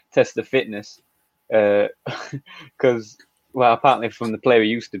to test the fitness because, apparently from the player he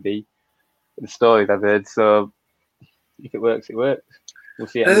used to be, the stories I've heard. So if it works, it works. We'll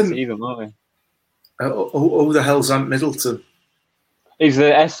see it in the season, won't we? Who the hell's Ant Middleton? He's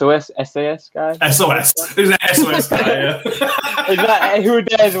the SAS guy. SOS. He's an SOS guy, yeah. Is that Who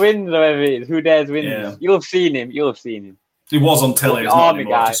Dares Wins, or whatever it is? Who Dares Wins? Yeah. You'll have seen him. He was on telly. Army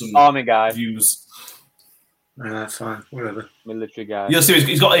guy. Views. Fine, whatever. Military guy. You'll see.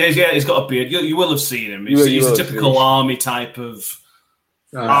 He's got a beard. You will have seen him. He's a typical army type of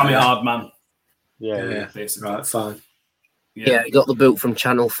army hard man. Yeah. Basically. Right, fine. Yeah, he got the boot from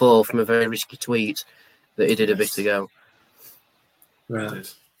Channel 4 from a very risky tweet that he did a bit ago.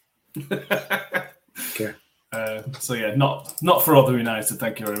 Right. Okay. So yeah, not for Rotherham United.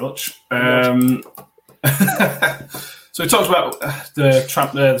 Thank you very much. So we talked about the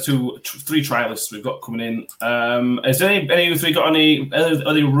three trialists we've got coming in. Is there any of you got any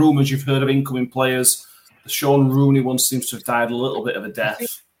rumours you've heard of incoming players? The Sean Rooney one seems to have died a little bit of a death.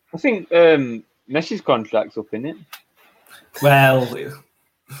 I think Messi's contract's up, isn't it? Well,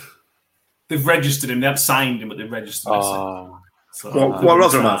 they've registered him. They haven't signed him, but they've registered Messi. So, what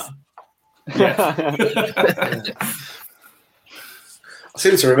Rotherham have? Yeah. I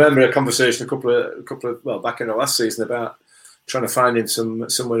seem to remember a conversation a couple of back in the last season about trying to find him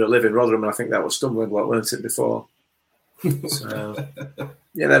somewhere to live in Rotherham, and I think that was stumbling block, weren't it, before? So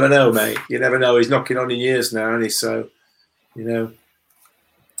you never know, mate. You never know. He's knocking on in years now, and so you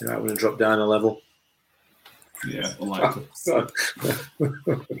might want to drop down a level. Yeah, unlikely.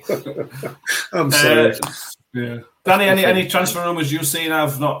 I'm sorry. Yeah, Danny, any transfer rumours you've seen?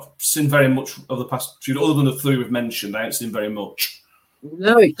 I've not seen very much of the past few, other than the three we've mentioned. I haven't seen very much.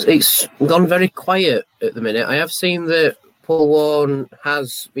 No, it's gone very quiet at the minute. I have seen that Paul Warne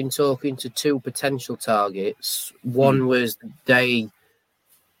has been talking to two potential targets. One was the day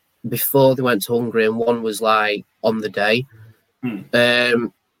before they went to Hungary, and one was like on the day.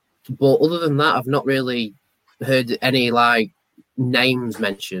 But other than that, I've not really heard any like names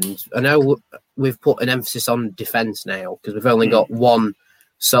mentioned. I know we've put an emphasis on defence now because we've only got one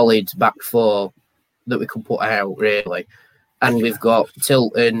solid back four that we can put out, really. And we've got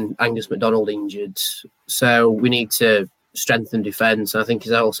Tilton, Angus MacDonald injured. So we need to strengthen defence. I think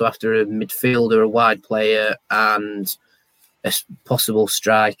he's also after a midfielder, a wide player, and a possible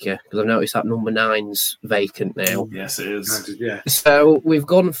striker. Because I've noticed that number 9's vacant now. Yes, it is. Yeah. So we've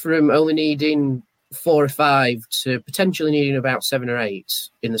gone from only needing 4 or 5 to potentially needing about 7 or 8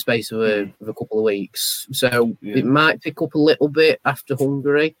 in the space of a couple of weeks. So it might pick up a little bit after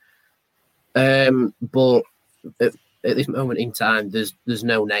Hungary. But at this moment in time, there's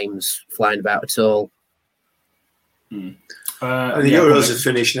no names flying about at all. And the Euros are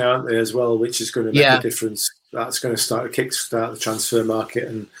finished now, aren't they, as well, which is going to make a difference. That's going to start to kickstart the transfer market,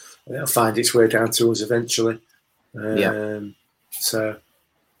 and it'll find its way down to us eventually. So,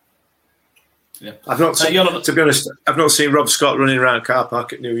 I've not, to be honest, I've not seen Rob Scott running around car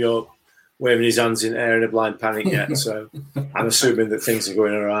park at New York waving his hands in air in a blind panic yet. So, I'm assuming that things are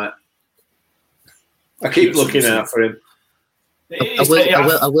going all right. I keep looking out for him.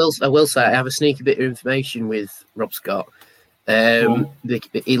 I will say I have a sneaky bit of information with Rob Scott.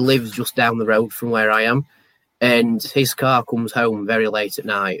 He lives just down the road from where I am, and his car comes home very late at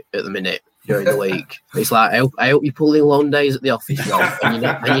night at the minute during the week. It's like I hope you're pulling long days at the office, Rob, and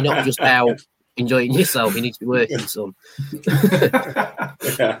you're not just out enjoying yourself. You need to be working, son.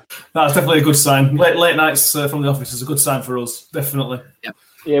 Yeah. That's definitely a good sign. Late nights from the office is a good sign for us, definitely.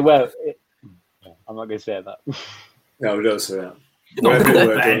 Yeah, well, I'm not going to say that. No, we don't say that. No,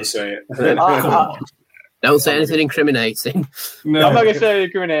 Don't say it. Come on. Don't say anything incriminating. No. I'm not going to say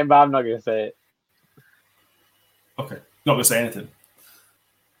incriminating, but I'm not going to say it. Okay, not going to say anything.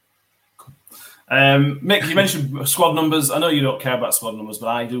 Mick, you mentioned squad numbers. I know you don't care about squad numbers, but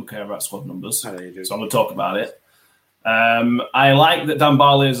I do care about squad numbers. I know you do. So I'm going to talk about it. I like that Dan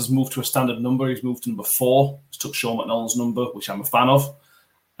Barlaser has moved to a standard number. He's moved to number 4. He's took Sean McNolan's number, which I'm a fan of.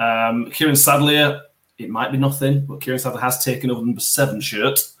 Kieran Sadlier, it might be nothing, but Kieran Sadlier has taken over number 7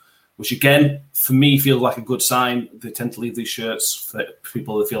 shirt, which again, for me, feels like a good sign. They tend to leave these shirts for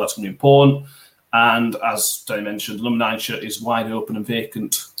people that feel that's going to be important. And as Danny mentioned, the number 9 shirt is wide open and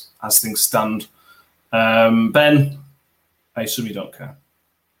vacant as things stand. Ben, I assume you don't care.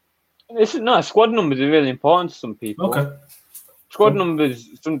 Squad numbers are really important to some people. Okay. Squad numbers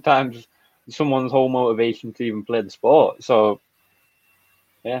sometimes someone's whole motivation to even play the sport. So,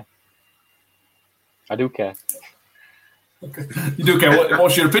 yeah, I do care. Okay. You do care.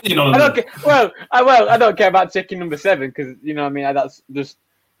 What's your opinion on it? I don't care. I don't care about taking number 7 because you know what I mean. That's just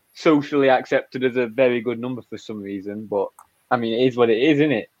socially accepted as a very good number for some reason. But I mean, it is what it is,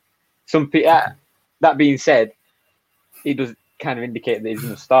 isn't it? Some people. That being said, it does kind of indicate that he's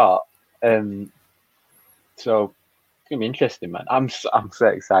going to start. So it's going to be interesting, man. I'm so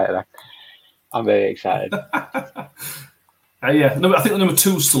excited. I'm very excited. Yeah, no, I think the number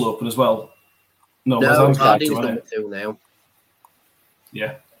 2 is still open as well. No, Harding's number 2 now.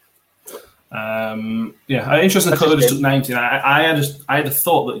 Yeah. Interesting. Coyote took 19. I had a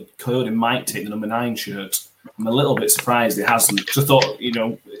thought that Coyote might take the number 9 shirt. I'm a little bit surprised he hasn't. Because I thought,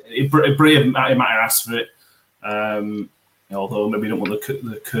 Bray might have asked for it. Although maybe you don't want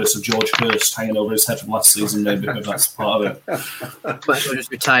the curse of George Hurst hanging over his head from last season. Maybe that's part of it. Might as well just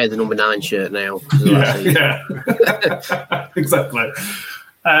retire the number 9 shirt now. Yeah. Exactly.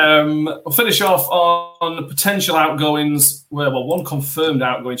 We'll finish off on potential outgoings. One confirmed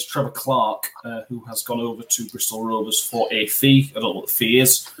outgoing to Trevor Clark, who has gone over to Bristol Rovers for a fee. I don't know what the fee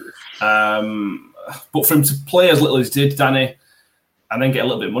is. But for him to play as little as he did, Danny, and then get a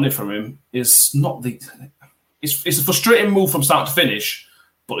little bit of money from him is not the... It's a frustrating move from start to finish,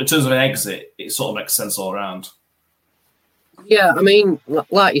 but in terms of an exit, it sort of makes sense all around. Yeah, I mean,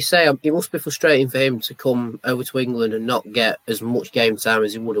 like you say, it must be frustrating for him to come over to England and not get as much game time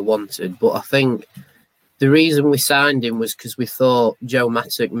as he would have wanted. But I think the reason we signed him was because we thought Joe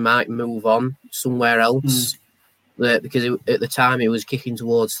Mattock might move on somewhere else. Because at the time he was kicking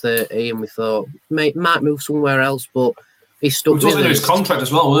towards 30 and we thought might move somewhere else, but he stuck with it. His contract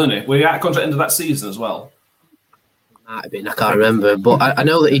as well, weren't he? Were he at contract into that season as well? Might have been, I can't remember. But I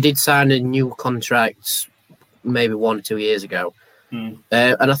know that he did sign a new contract maybe 1 or 2 years ago. And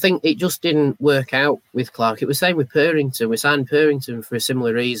I think it just didn't work out with Clark. It was the same with Purrington. We signed Purrington for a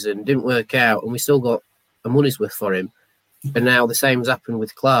similar reason. Didn't work out, and we still got a money's worth for him. And now the same's happened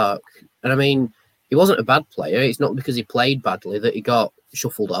with Clark. And I mean, he wasn't a bad player. It's not because he played badly that he got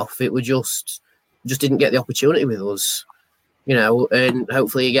shuffled off. It was just didn't get the opportunity with us, and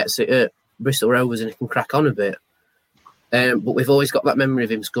hopefully he gets it at Bristol Rovers and he can crack on a bit. But we've always got that memory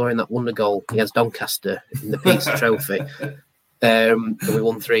of him scoring that wonder goal against Doncaster in the Pizza Trophy. And we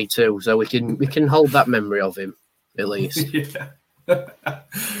won 3-2. So we can hold that memory of him, at least.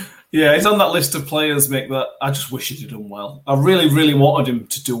 Yeah, he's on that list of players, Mick, that I just wish he'd done well. I really, really wanted him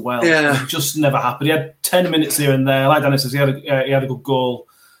to do well. Yeah. It just never happened. He had 10 minutes here and there. Like Danny says, he had a good goal.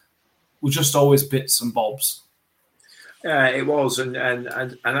 We're just always bits and bobs. Yeah, it was, and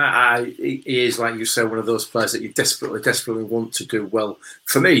he is, like you said, one of those players that you desperately want to do well.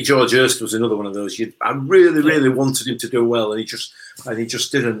 For me, George Hurst was another one of those. I really wanted him to do well, and he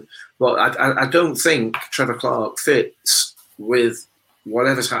just didn't. But I don't think Trevor Clark fits with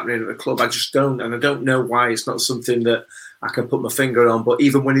whatever's happening at the club. I just don't, and I don't know why. It's not something that I can put my finger on. But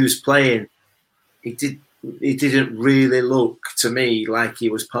even when he was playing, he didn't really look to me like he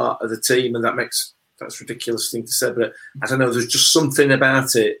was part of the team, and that's a ridiculous thing to say, but I don't know. There's just something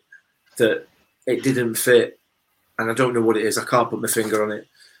about it that it didn't fit, and I don't know what it is. I can't put my finger on it.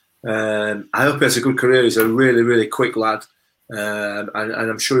 I hope he has a good career. He's a really, really quick lad, and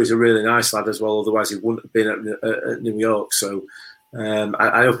I'm sure he's a really nice lad as well. Otherwise, he wouldn't have been at New York. So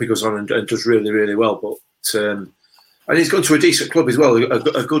I hope he goes on and does really, really well. But and he's gone to a decent club as well,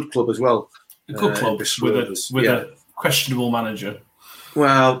 a good club as well. A good club with a questionable manager.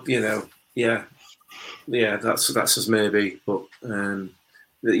 Well, yeah, that's as maybe, but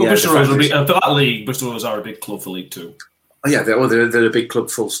Bristol Rovers for that league, Bristol Rovers are a big club for League Two. Oh, yeah, they're a big club,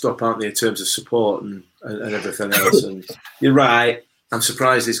 full stop, aren't they, in terms of support and everything else. And you're right. I'm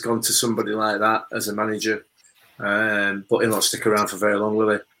surprised he's gone to somebody like that as a manager. But he'll not stick around for very long,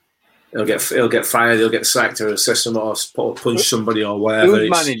 will he? He'll get fired. He'll get sacked or assess them or punch somebody or whatever. Who's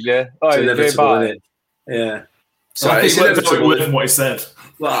manager? Oh, it's Jay inevitable, Barton. isn't it? Yeah. So I it's think he inevitable. went from what he said.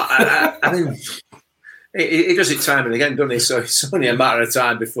 Well, I mean, he does it time and again, doesn't he? So it's only a matter of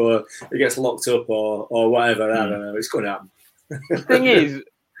time before he gets locked up or whatever. I don't know. It's going to happen. The thing is,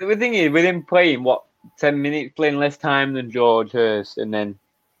 with him playing 10 minutes, playing less time than George Hurst, and then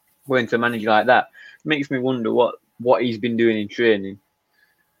going to a manager like that, makes me wonder what he's been doing in training.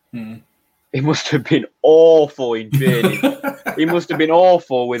 He must have been awful in training. He must have been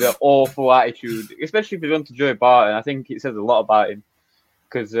awful with an awful attitude, especially if he's on to Joey Barton. I think it says a lot about him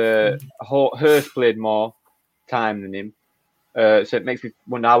because Hurst played more time than him. So it makes me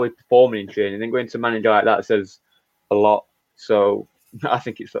wonder how he's performing in training. Then going to a manager like that says a lot. So I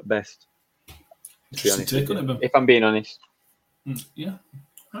think it's at best. To be honest, if I'm being honest. Yeah,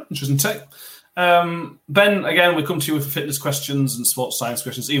 interesting take. Ben, again, we come to you with fitness questions and sports science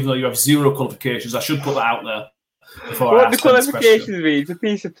questions, even though you have 0 qualifications. I should put that out there before What I the ask Ben's qualifications mean? It's a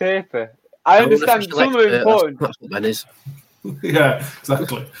piece of paper. I understand some are important. That's what Ben is. Yeah,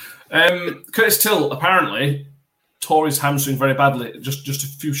 exactly. Curtis Till apparently tore his hamstring very badly just a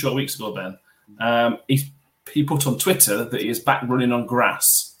few short weeks ago, Ben. He put on Twitter that he is back running on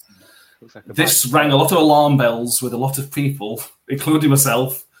grass. This rang a lot of alarm bells with a lot of people, including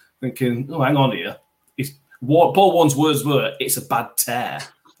myself, thinking, oh, hang on here. Paul Warren's words were, it's a bad tear.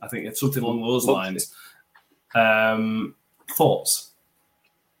 I think it's something along those lines. Thoughts?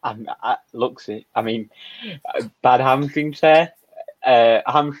 Looks it. I mean, bad hamstring tear.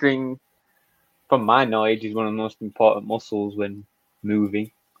 Hamstring, from my knowledge, is one of the most important muscles when moving,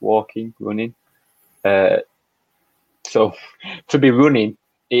 walking, running. So to be running,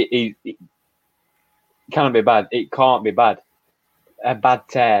 it can't be bad. It can't be bad. A bad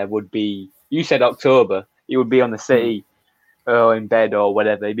tear would be, you said October, he would be on the city or in bed or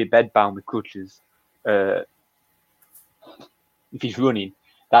whatever. He'd be bedbound with crutches. If he's running,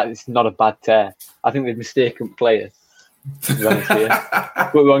 that is not a bad tear. I think they've mistaken players. To be honest with you.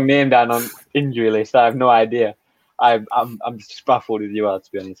 Put the wrong name down on injury list. I have no idea. I'm just baffled with you,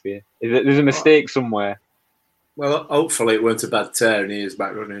 to be honest with you. There's a mistake somewhere. Well, hopefully it weren't a bad tear and he is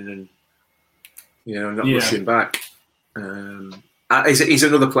back running and not rushing back. He's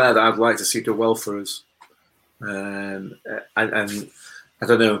another player that I'd like to see do well for us. And I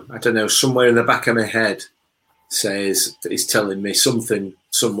don't know. Somewhere in the back of my head says that he's telling me something.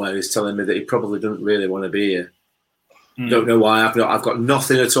 Somewhere he's telling me that he probably doesn't really want to be here. Don't know why. I've got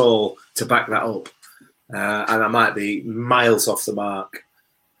nothing at all to back that up, and I might be miles off the mark.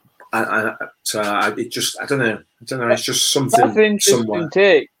 I don't know. It's just something. That's an interesting somewhere.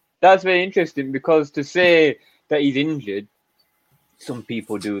 take. That's very interesting because to say that he's injured, some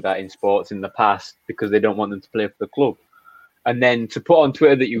people do that in sports in the past because they don't want them to play for the club, and then to put on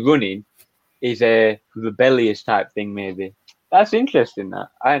Twitter that you're running is a rebellious type thing. Maybe that's interesting. That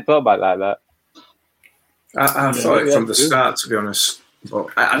I hadn't thought about it like that. I thought it from the start, to be honest. But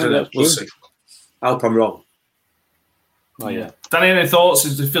I don't know. We'll see. I hope I'm wrong. Oh yeah. Danny, any thoughts?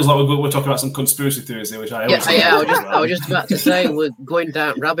 It feels like we're talking about some conspiracy theories here, which I always I was just about to say we're going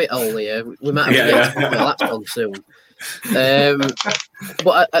down rabbit hole here. We might have to get that's on soon.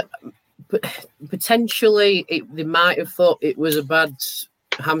 But potentially they might have thought it was a bad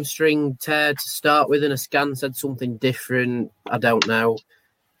hamstring tear to start with, and a scan said something different. I don't know.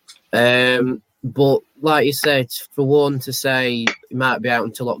 But like you said, for one to say he might be out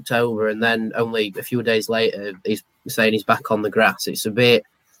until October, and then only a few days later he's saying he's back on the grass, it's a bit.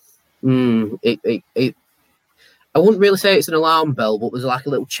 I wouldn't really say it's an alarm bell, but there's like a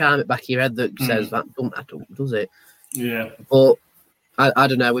little chime at the back of your head that says that don't does it? Yeah. But I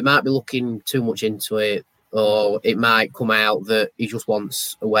don't know. We might be looking too much into it, or it might come out that he just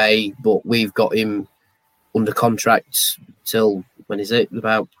wants away. But we've got him under contract till when is it?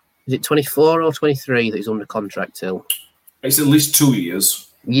 Is it 24 or 23 that he's under contract till? It's at least 2 years.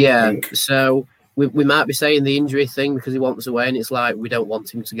 Yeah, so we might be saying the injury thing because he wants away, and it's like we don't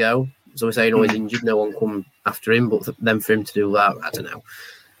want him to go. So we're saying, he's injured, no one come after him, but then for him to do that, I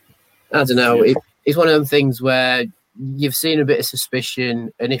don't know. Yeah. It's one of them things where you've seen a bit of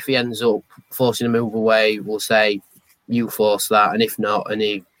suspicion, and if he ends up forcing a move away, we'll say, you force that, and if not, and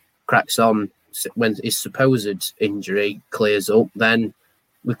he cracks on when his supposed injury clears up, then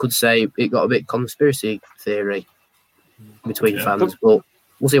we could say it got a bit conspiracy theory between fans, but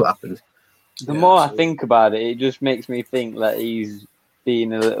we'll see what happens. The more I think about it, it just makes me think that he's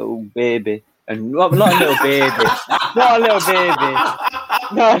being a little baby And not a little baby. Not a little baby.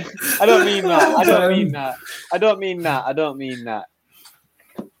 No, I don't mean that. I don't mean that.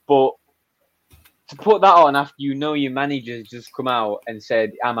 But to put that on after your manager's just come out and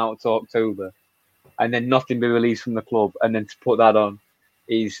said, I'm out to October, and then nothing be released from the club, and then to put that on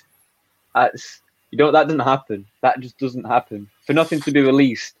that doesn't happen. That just doesn't happen. For nothing to be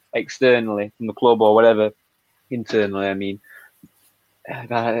released externally from the club or whatever, internally, I mean,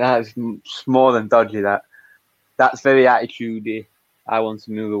 that's more than dodgy. That's very attitudey. I want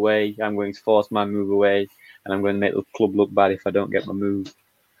to move away. I'm going to force my move away, and I'm going to make the club look bad if I don't get my move,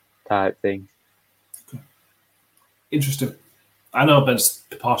 type thing. Interesting. I know Ben's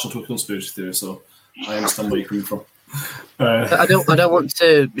partial to a conspiracy theory, so I understand where you're coming from. I don't want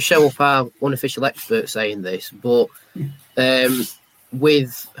to show up our unofficial expert saying this, but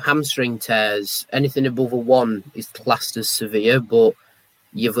with hamstring tears, anything above a 1 is classed as severe. But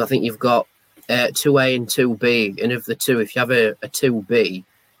I think you've got 2A and 2B, and of the two, if you have a 2B,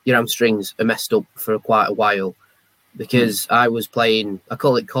 your hamstrings are messed up for quite a while. Because I was playing, I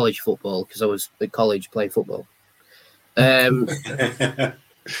call it college football because I was at college playing football. And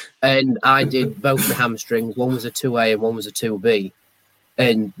I did both the hamstrings. One was a 2A and one was a 2B.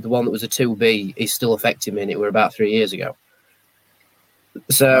 And the one that was a 2B is still affecting me, and it were about 3 years ago.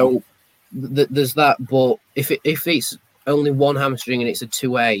 So there's that. But if it's only one hamstring and it's a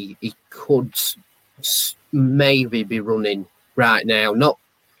 2A, he could maybe be running right now. Not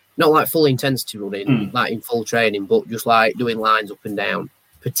like full intensity running, like in full training, but just like doing lines up and down,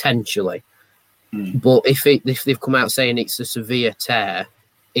 potentially. But if they've come out saying it's a severe tear,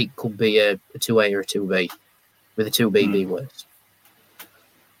 it could be a 2A or a 2B, with a 2B being worse.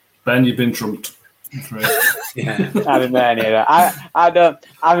 Ben, you've been trumped. Yeah, I don't know any of that. I don't.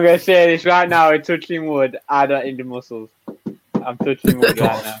 I'm going to say this right now. I'm touching wood. I don't injure muscles. I'm touching wood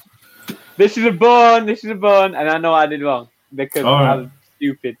right now. This is a bone, and I know I did wrong because I was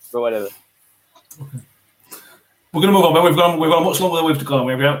stupid, but whatever. Okay. We're going to move on, Ben. We've got much longer than we've gone.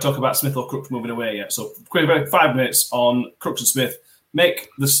 We haven't talked about Smith or Crooks moving away yet. So, quickly, about 5 minutes on Crooks and Smith.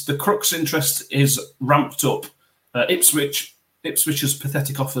 The Crooks' interest is ramped up. Ipswich's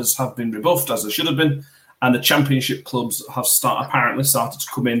pathetic offers have been rebuffed, as they should have been, and the Championship clubs have apparently started to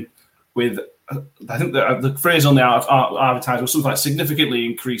come in with, I think the phrase on the advertisement was something like significantly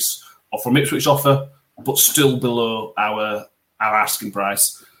increase from Ipswich's offer, but still below our asking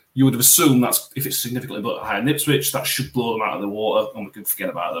price. You would have assumed that's if it's significantly higher than Ipswich, that should blow them out of the water, and we can forget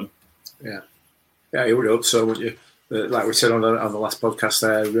about them. Yeah, you would hope so, wouldn't you? Like we said on the last podcast,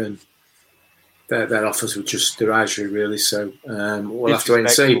 their offers were just derisory, really. So we'll have to wait and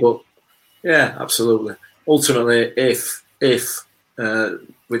see. But yeah, absolutely. Ultimately, if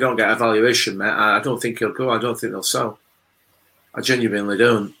we don't get a valuation met, I don't think he'll go. I don't think they'll sell. I genuinely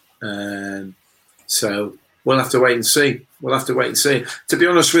don't. So we'll have to wait and see. To be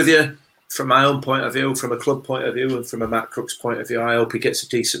honest with you, from my own point of view, from a club point of view, and from a Matt Crooks point of view, I hope he gets a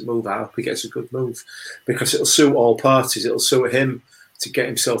decent move. I hope he gets a good move because it'll suit all parties. It'll suit him to get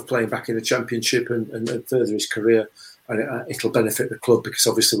himself playing back in the Championship and further his career. And it'll benefit the club because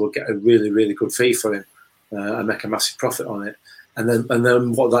obviously we'll get a really, really good fee for him and make a massive profit on it. And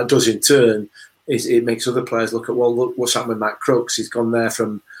then what that does in turn is it makes other players look what's happened with Matt Crooks. He's gone there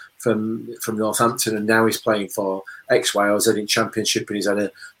from Northampton and now he's playing for X, Y, or Z in Championship and he's had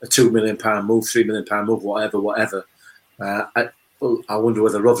a £2 million move, £3 million move, whatever. I wonder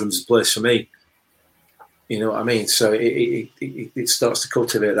whether Rotherham's a place for me. You know what I mean? So it starts to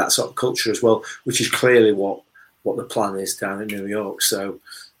cultivate that sort of culture as well, which is clearly what the plan is down in New York. So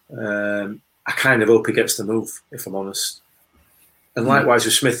I kind of hope he gets the move, if I'm honest. And likewise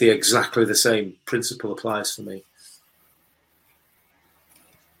with Smithy, exactly the same principle applies for me.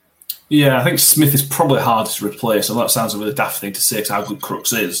 Yeah, I think Smith is probably hardest to replace. I know that sounds a really daft thing to say because how good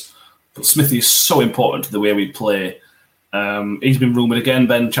Crooks is. But Smithy is so important to the way we play. He's been rumoured again,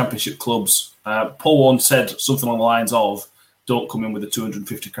 Ben, Championship clubs. Paul Warne said something along the lines of, don't come in with a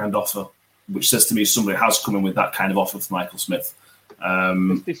 £250,000 offer, which says to me somebody has come in with that kind of offer for Michael Smith.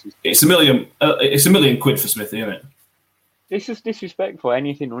 It's £1 million quid for Smithy, isn't it? It's just disrespectful.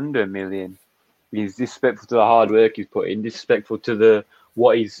 Anything under $1 million. He's disrespectful to the hard work he's put in, disrespectful to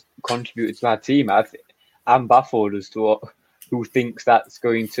what he's contributed to our team. I'm baffled as to who thinks that's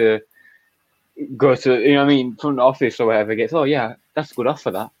going to go to, you know what I mean, front office or whatever, gets, oh yeah, that's a good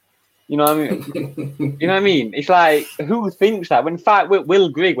offer, that. You know what I mean? You know what I mean? It's like, who thinks that? When Will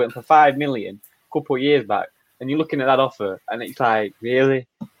Grigg went for $5 million a couple of years back, and you're looking at that offer, and it's like, really?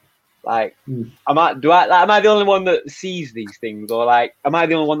 Like, am I the only one that sees these things, or like, am I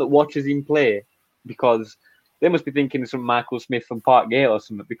the only one that watches him play? Because they must be thinking of some Michael Smith from Parkgate or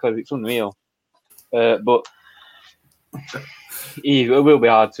something, because it's unreal. but it will be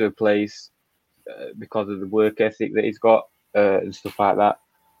hard to replace because of the work ethic that he's got and stuff like that.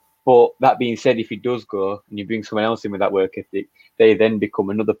 But that being said, if he does go and you bring someone else in with that work ethic, they then become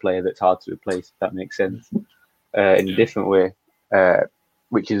another player that's hard to replace, if that makes sense, in a different way,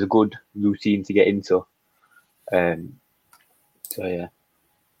 which is a good routine to get into. So, yeah.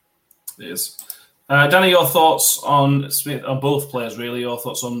 It is. Danny, your thoughts on Smith, on both players, really? Your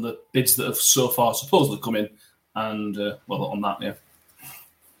thoughts on the bids that have so far supposedly come in, and on that, yeah.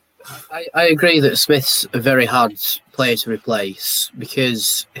 I agree that Smith's a very hard player to replace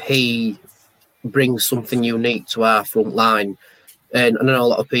because he brings something unique to our front line. And I know a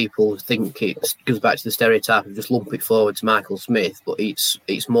lot of people think it goes back to the stereotype of just lump it forward to Michael Smith, but it's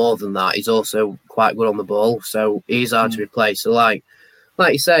more than that. He's also quite good on the ball, so he's hard to replace. So like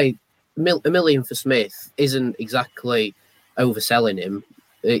you say, $1 million for Smith isn't exactly overselling him.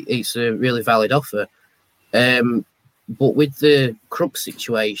 It's a really valid offer. But with the Crooks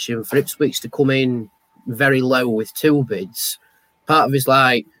situation, for Ipswich to come in very low with 2 bids, part of it's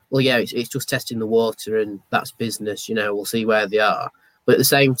like, well, yeah, it's just testing the water and that's business, we'll see where they are. But at the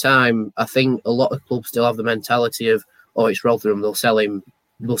same time, I think a lot of clubs still have the mentality of, oh, it's Rotherham, they'll sell him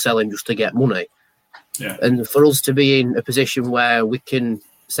just to get money. Yeah. And for us to be in a position where we can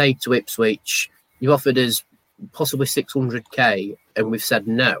say to Ipswich, you've offered us possibly 600k and we've said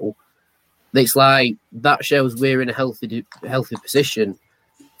no, it's like that shows we're in a healthy position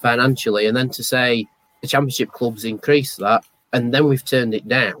financially. And then to say the Championship clubs increase that and then we've turned it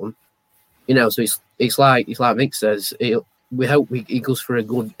down, so it's like Mick says, we hope he goes for a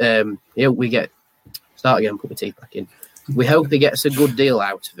good, we get, start again, put my teeth back in. We hope he gets a good deal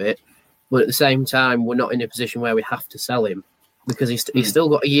out of it, but at the same time, we're not in a position where we have to sell him because he's still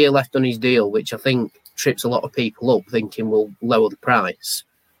got a year left on his deal, which I think trips a lot of people up thinking we'll lower the price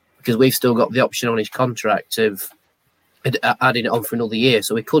because we've still got the option on his contract of adding it on for another year.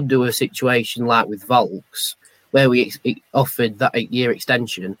 So we could do a situation like with Volks where we offered that 8-year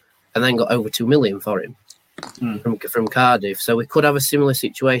extension and then got over 2 million for him from Cardiff. So we could have a similar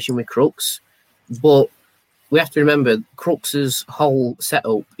situation with Crooks, but we have to remember Crooks's whole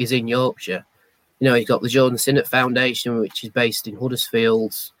setup is in Yorkshire. He's got the Jordan Sinnott Foundation, which is based in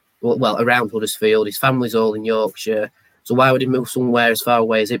Huddersfield, well, around Huddersfield. His family's all in Yorkshire. So why would he move somewhere as far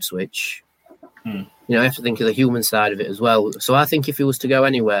away as Ipswich? You have to think of the human side of it as well. So I think if he was to go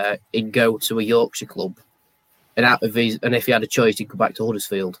anywhere, he'd go to a Yorkshire club. And if he had a choice, he'd go back to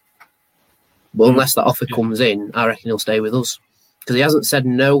Huddersfield. But unless that offer comes in, I reckon he'll stay with us. Because he hasn't said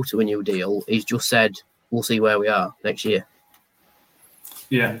no to a new deal. He's just said, we'll see where we are next year.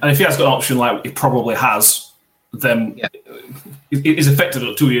 Yeah, and if he has got an option like he probably has, then he's affected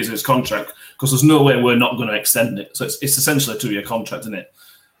up 2 years in his contract because there's no way we're not going to extend it. So it's essentially a 2-year contract, isn't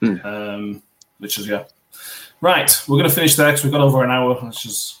it? Which is, Right, we're going to finish there because we've got over an hour,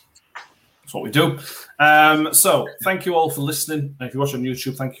 that's what we do. So thank you all for listening. And if you watch on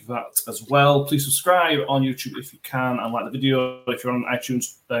YouTube, thank you for that as well. Please subscribe on YouTube if you can and like the video. If you're on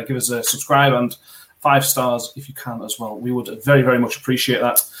iTunes, give us a subscribe and 5 stars if you can as well. We would very, very much appreciate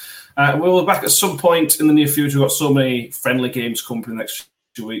that. We'll be back at some point in the near future. We've got so many friendly games coming in the next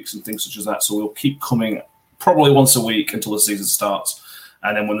few weeks and things such as that. So we'll keep coming probably once a week until the season starts.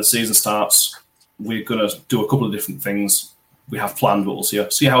 And then when the season starts, we're going to do a couple of different things we have planned, but we'll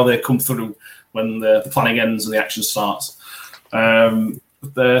see how they come through when the planning ends and the action starts. So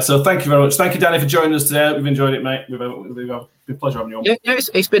thank you very much. Thank you, Danny, for joining us today. We've enjoyed it, mate. We've been a pleasure having you on. Yeah,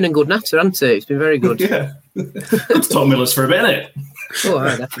 it's been a good natter, hasn't it? It's been very good. Yeah. Good to talk Millers for a bit, isn't it?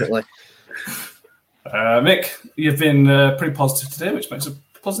 Oh, definitely. Mick, you've been pretty positive today, which makes a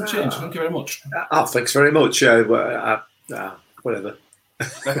positive change. Thank you very much. Thanks very much. Whatever.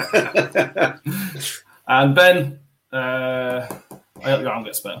 And Ben, I hope your arm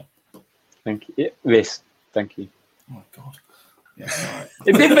gets better. Thank you. Yes, thank you. Oh, my God. Yeah, all right.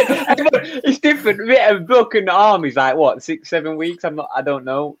 It's different. A broken arm is like, what, 6-7 weeks? I don't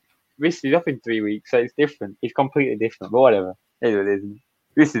know. Wrist is up in 3 weeks, so it's different. It's completely different, but whatever. It is.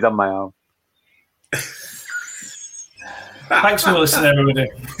 Wrist is on my arm. Thanks for listening, everybody.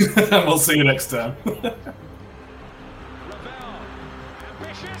 And we'll see you next time.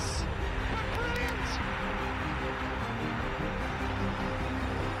 Ambitious, but brilliant.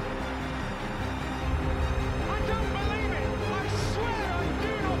 I don't believe it. I swear I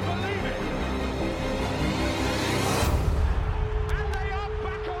do not believe it. And they are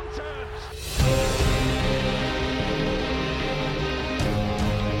back on terms.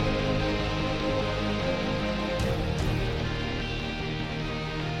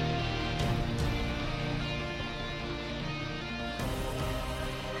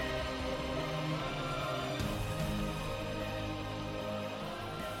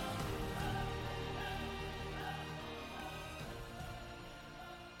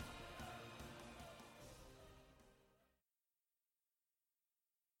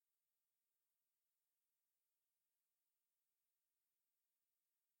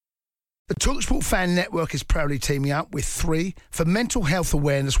 The TalkSport Fan Network is proudly teaming up with 3 for Mental Health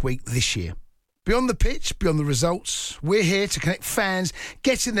Awareness Week this year. Beyond the pitch, beyond the results, we're here to connect fans,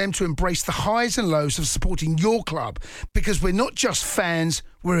 getting them to embrace the highs and lows of supporting your club, because we're not just fans,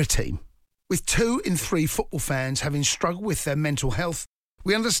 we're a team. With 2 in 3 football fans having struggled with their mental health,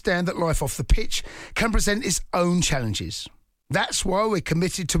 we understand that life off the pitch can present its own challenges. That's why we're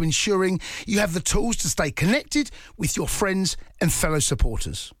committed to ensuring you have the tools to stay connected with your friends and fellow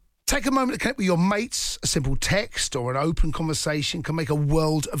supporters. Take a moment to connect with your mates. A simple text or an open conversation can make a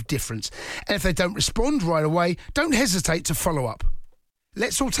world of difference. And if they don't respond right away, don't hesitate to follow up.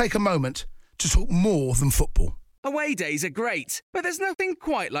 Let's all take a moment to talk more than football. Away days are great, but there's nothing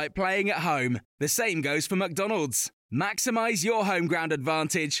quite like playing at home. The same goes for McDonald's. Maximise your home ground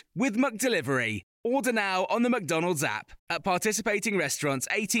advantage with McDelivery. Order now on the McDonald's app. At participating restaurants,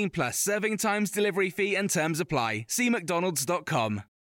 18 plus serving times, delivery fee and terms apply. See mcdonalds.com.